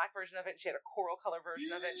had a black version of it, and she had a coral color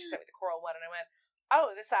version of it. She sent me the coral one, and I went,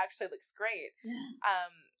 oh, this actually looks great. Yes.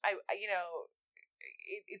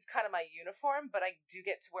 It's kind of my uniform, but I do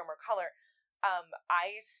get to wear more color.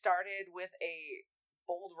 I started with a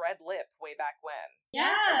bold red lip way back when.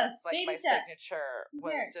 Yes, like my signature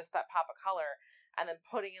was just that pop of color, and then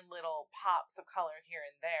putting in little pops of color here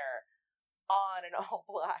and there on an all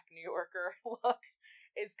black New Yorker look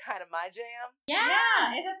is kind of my jam.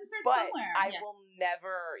 Yeah, it has to start somewhere. I will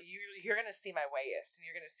never. You're gonna see my waist and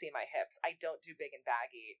you're gonna see my hips. I don't do big and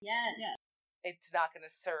baggy. Yeah. It's not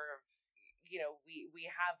gonna serve. We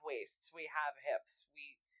have waists, we have hips.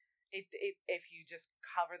 If you just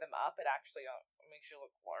cover them up, it actually makes you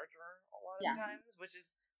look larger a lot of times, which is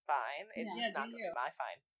fine. It's just not gonna be my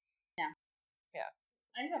fine. Yeah.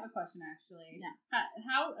 I have a question, actually. Yeah.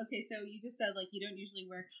 Okay, so you just said, like, you don't usually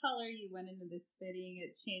wear color. You went into this fitting.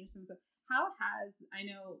 It changed some stuff. I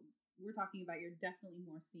know we're talking about you're definitely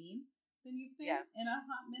more seen. than you've been in a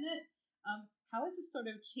hot minute. How has this sort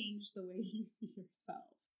of changed the way you see yourself?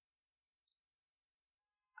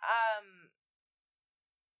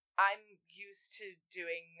 I'm used to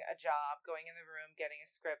doing a job, going in the room, getting a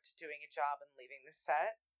script, doing a job, and leaving the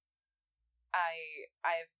set.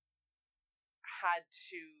 I've had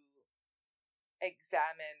to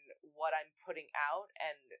examine what I'm putting out,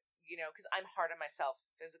 and because I'm hard on myself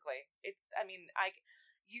physically.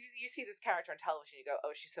 You see this character on television, you go,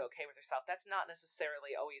 oh, she's so okay with herself. That's not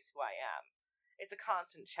necessarily always who I am. It's a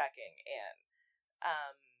constant checking in.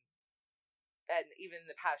 And even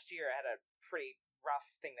the past year, I had a pretty rough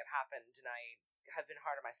thing that happened, and I have been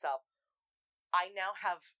hard on myself. I now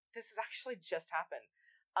have, this has actually just happened,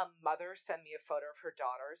 a mother send me a photo of her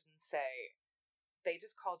daughters and say, they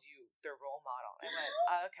just called you their role model. I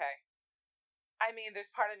went, okay. I mean,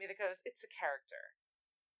 there's part of me that goes, it's a character.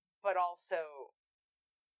 But also,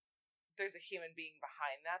 there's a human being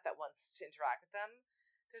behind that wants to interact with them.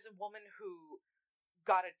 There's a woman who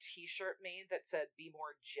got a t-shirt made that said, be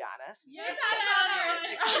more Janice. Yes, I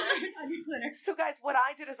saw on Twitter. So guys, what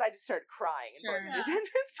I did is I just started crying. Sure. Yeah.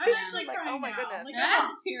 I'm actually crying oh my now. Goodness. Like, I'm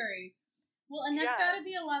all teary. Well, and that's got to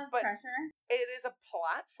be a lot of pressure. It is a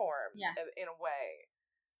platform in a way.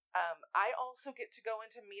 I also get to go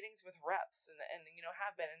into meetings with reps and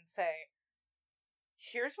have been and say,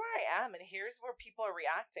 here's where I am and here's where people are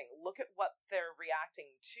reacting. Look at what they're reacting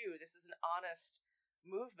to. This is an honest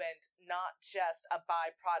movement, not just a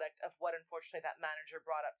byproduct of what unfortunately that manager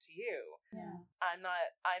brought up to you. Yeah. I'm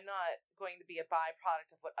not going to be a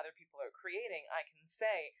byproduct of what other people are creating. I can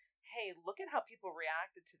say, hey, look at how people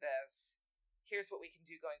reacted to this. Here's what we can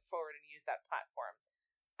do going forward and use that platform.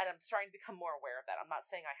 And I'm starting to become more aware of that. I'm not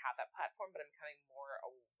saying I have that platform, but I'm becoming more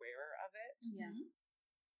aware of it. Yeah.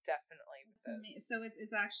 Definitely. So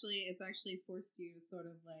it's actually forced you to sort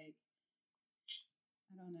of like,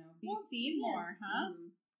 I don't know, be seen more, huh?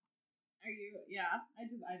 Mm-hmm. Are you? Yeah. I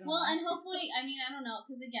don't know. Well, and hopefully, I don't know,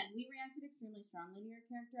 because again, we reacted extremely strongly to your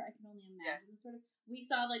character. I can only imagine sort of. We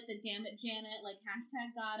saw like the damn it Janet, like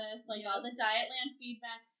hashtag got us, like all the Dietland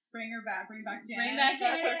feedback. Bring her back. Bring back Janet. Bring back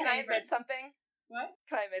Janet. Can I admit something? What?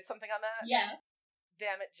 Can I admit something on that? Yeah.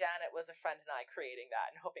 Damn it, Janet was a friend and I creating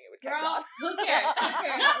that and hoping it would catch on. Who cares?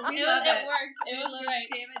 We love it. It worked. It was right.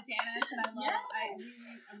 Damn it, Janice, and I love it.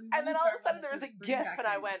 And then all of a sudden there was a GIF and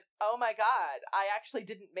I went, oh my god, I actually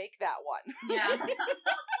didn't make that one. Yeah.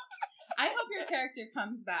 I hope your character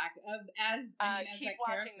comes back as keep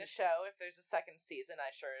watching the show. If there's a second season, I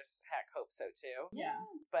sure as heck hope so too. Yeah.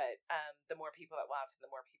 But the more people that watch and the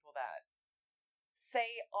more people that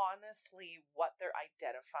say honestly what they're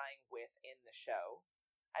identifying with in the show.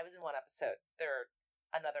 I was in one episode. There are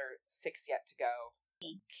another 6 yet to go.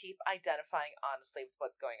 Keep identifying honestly with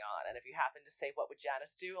what's going on. And if you happen to say, what would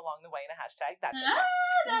Janice do along the way in a hashtag, that's okay.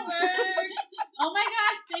 That works. Oh my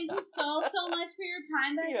gosh, thank you so much for your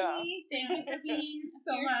time, Bethany. Yeah. Thank you for being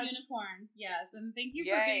so much unicorn. Yes, and thank you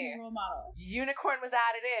for being a role model. Unicorn was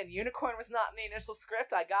added in. Unicorn was not in the initial script.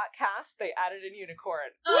 I got cast. They added in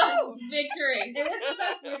unicorn. Oh, victory. It was the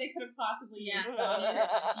best way they could have possibly used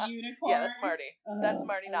unicorn. Yeah, that's Marty. That's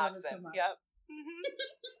Marty Noxon. So yep.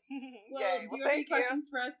 Well, do you have any questions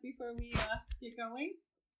for us before we get going?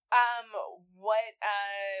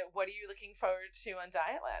 What are you looking forward to on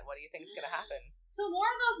Dietland? What do you think is going to happen? So more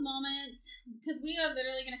of those moments, because we are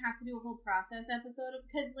literally going to have to do a whole process episode,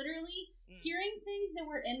 because literally hearing things that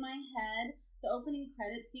were in my head, the opening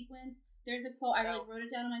credit sequence, there's a quote, I wrote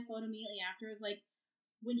it down on my phone immediately after, it was like,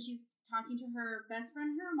 when she's talking to her best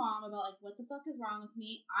friend, her mom, about like, what the fuck is wrong with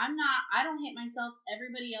me? I don't hate myself.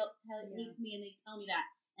 Everybody else hates me and they tell me that.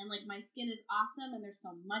 And like, my skin is awesome and there's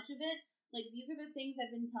so much of it. Like, these are the things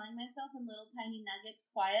I've been telling myself in little tiny nuggets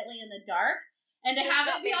quietly in the dark. And to have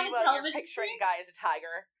it be on a television picturing a guy as a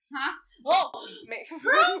tiger. Huh? Oh!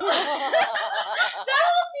 Girl! That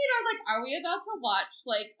whole scene, I was like, are we about to watch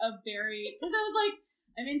like a very... Because I was like,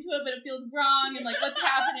 I'm into it, but it feels wrong and like, what's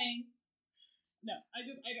happening? No, I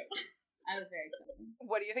don't. I was very excited.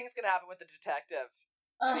 What do you think is going to happen with the detective?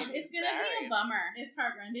 It's going to be a bummer. It's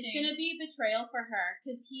heart-wrenching. It's going to be a betrayal for her,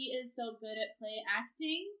 because he is so good at play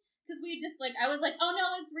acting. Because we just, like, I was like, oh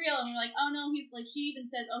no, it's real. And we're like, oh no, he's, like, she even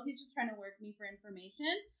says, oh, he's just trying to work me for information.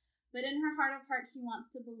 But in her heart of hearts, she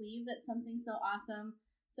wants to believe that something so awesome,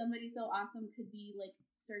 somebody so awesome could be, like,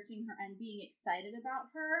 searching her and being excited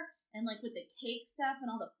about her. And, like, with the cake stuff and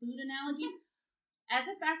all the food analogy. As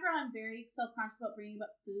a fat girl, I'm very self-conscious about bringing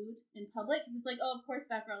up food in public, because it's like, oh, of course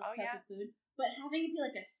fat girls obsessed with food. But having it be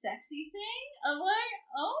like a sexy thing of like,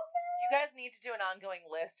 okay. You guys need to do an ongoing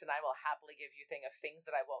list, and I will happily give you of things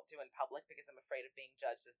that I won't do in public because I'm afraid of being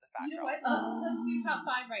judged as the fat girl. You know what? Let's do top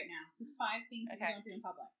 5 right now. Just 5 things that you don't do in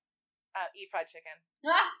public. Eat fried chicken.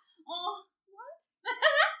 Oh, what?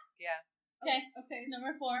 Yeah. Okay.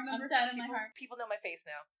 Number 4. I'm sad in my heart. People know my face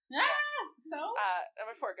now. Yeah. So?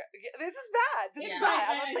 Number 4. This is bad. This is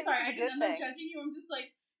bad. I'm sorry. I'm not judging you. I'm just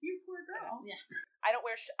like, you poor girl. Yeah. I don't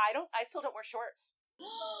wear. I still don't wear shorts.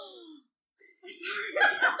 No,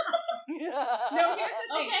 here's the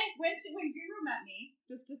thing. Okay. When Guru met me,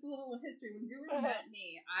 just a little history. When Guru met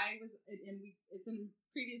me, I was, and it's in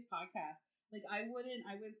previous podcast. Like I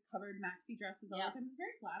was covered maxi dresses all the time. It's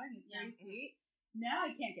very flattering. It's very sweet. Now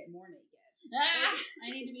I can't get more naked. I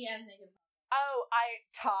need to be as naked. Oh,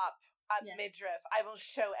 top. Midriff. I will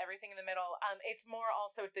show everything in the middle. It's more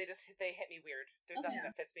also if they hit me weird. There's nothing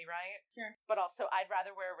that fits me right. Sure. But also I'd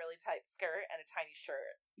rather wear a really tight skirt and a tiny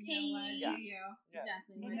shirt. You know what? Do you? Yeah.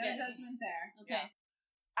 Exactly. No judgment there. Okay. Yeah.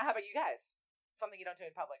 How about you guys? Something you don't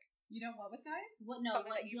do in public. You don't what with guys? What? No.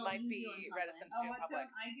 Something what that you might be reticent to do in what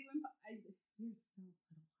public. don't I do in public? You're so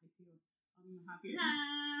good. I do. I'm happy.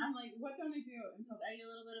 I'm like, what don't I do in public? Are you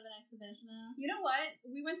a little bit of an exhibitionist? You know what?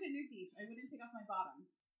 We went to a new beach. I wouldn't take off my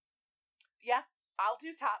bottoms. Yeah, I'll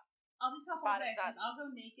do top. I'll do top all day. Like, I'll go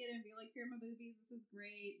naked and be like, here are my boobies. This is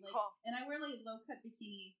great. Like, cool. And I wear like low cut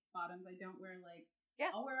bikini bottoms. I don't wear like. Yeah.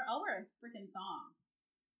 I'll wear a freaking thong.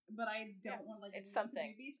 But I don't want like. It's something.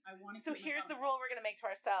 To new beach, I want to. So here's the rule we're gonna make to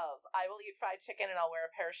ourselves. I will eat fried chicken and I'll wear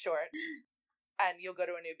a pair of shorts. And you'll go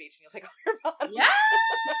to a new beach and you'll take off your bottoms. Yeah.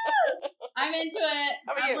 I'm into it.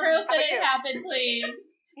 How about you? Proof that it happened, please.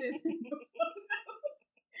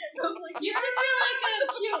 So like, you could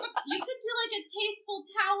do like a tasteful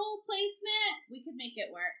towel placement. We could make it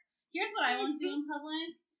work. Here's what I won't do in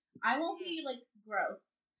public. I won't be like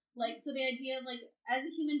gross. Like, so the idea of like, as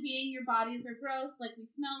a human being, your bodies are gross. Like, we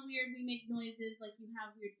smell weird. We make noises. Like, you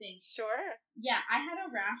have weird things. Sure. Yeah, I had a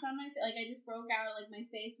rash on my face. Like, I just broke out. Like, my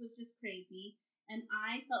face was just crazy. And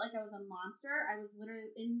I felt like I was a monster. I was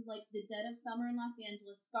literally in like the dead of summer in Los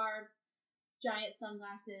Angeles. Scarves, giant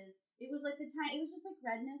sunglasses. It was like it was just like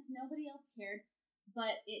redness. Nobody else cared,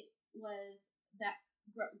 but it was that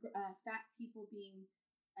fat people being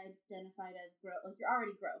identified as gross. Like, you're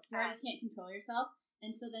already gross. You already can't control yourself,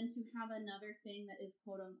 and so then to have another thing that is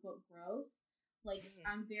quote unquote gross, like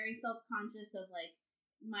I'm very self conscious of like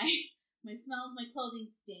my smells, my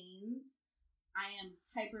clothing stains. I am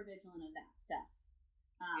hyper vigilant of that stuff.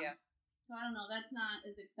 So I don't know. That's not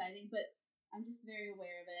as exciting, but I'm just very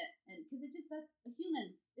aware of it, and because it's a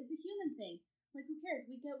human thing. Like, who cares?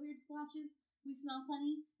 We get weird splotches, we smell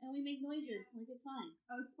funny, and we make noises. Like, it's fine.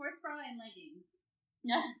 Oh, sports bra and leggings.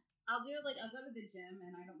 Yeah. I'll do it. Like, I'll go to the gym,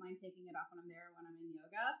 and I don't mind taking it off when I'm there or when I'm in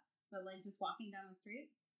yoga. But like, just walking down the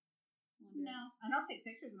street. No, and I'll take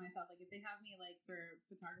pictures of myself. Like, if they have me like for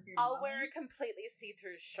photography, I'll wear a completely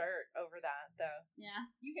see-through shirt over that, though. Yeah,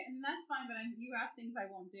 you can, and that's fine. But you ask things I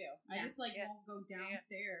won't do. I just won't go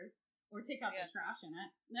downstairs or take out the trash in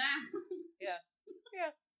it. Nah. Yeah.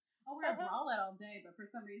 I'll wear a bralette all day, but for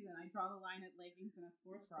some reason I draw the line at leggings and a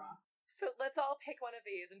sports bra. So let's all pick one of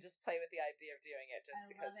these and just play with the idea of doing it, just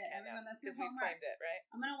because we can now. Because we claimed it, right?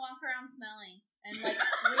 I'm gonna walk around smelling and like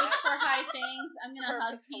reach for high things. I'm gonna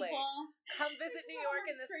hug people. Come visit New York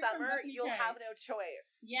in the summer. You'll have no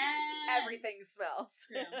choice. Yeah. Everything smells.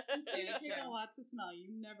 True. You take a lot to smell.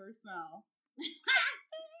 You never smell.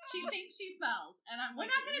 She thinks she smells, and I'm.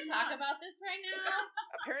 We're not gonna talk about this right now.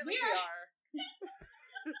 Apparently we are.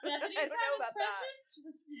 Bethany's time is precious. She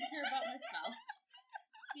doesn't care about my smell.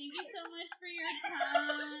 Thank you so much for your time. I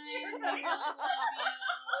really love you.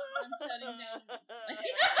 I'm shutting down.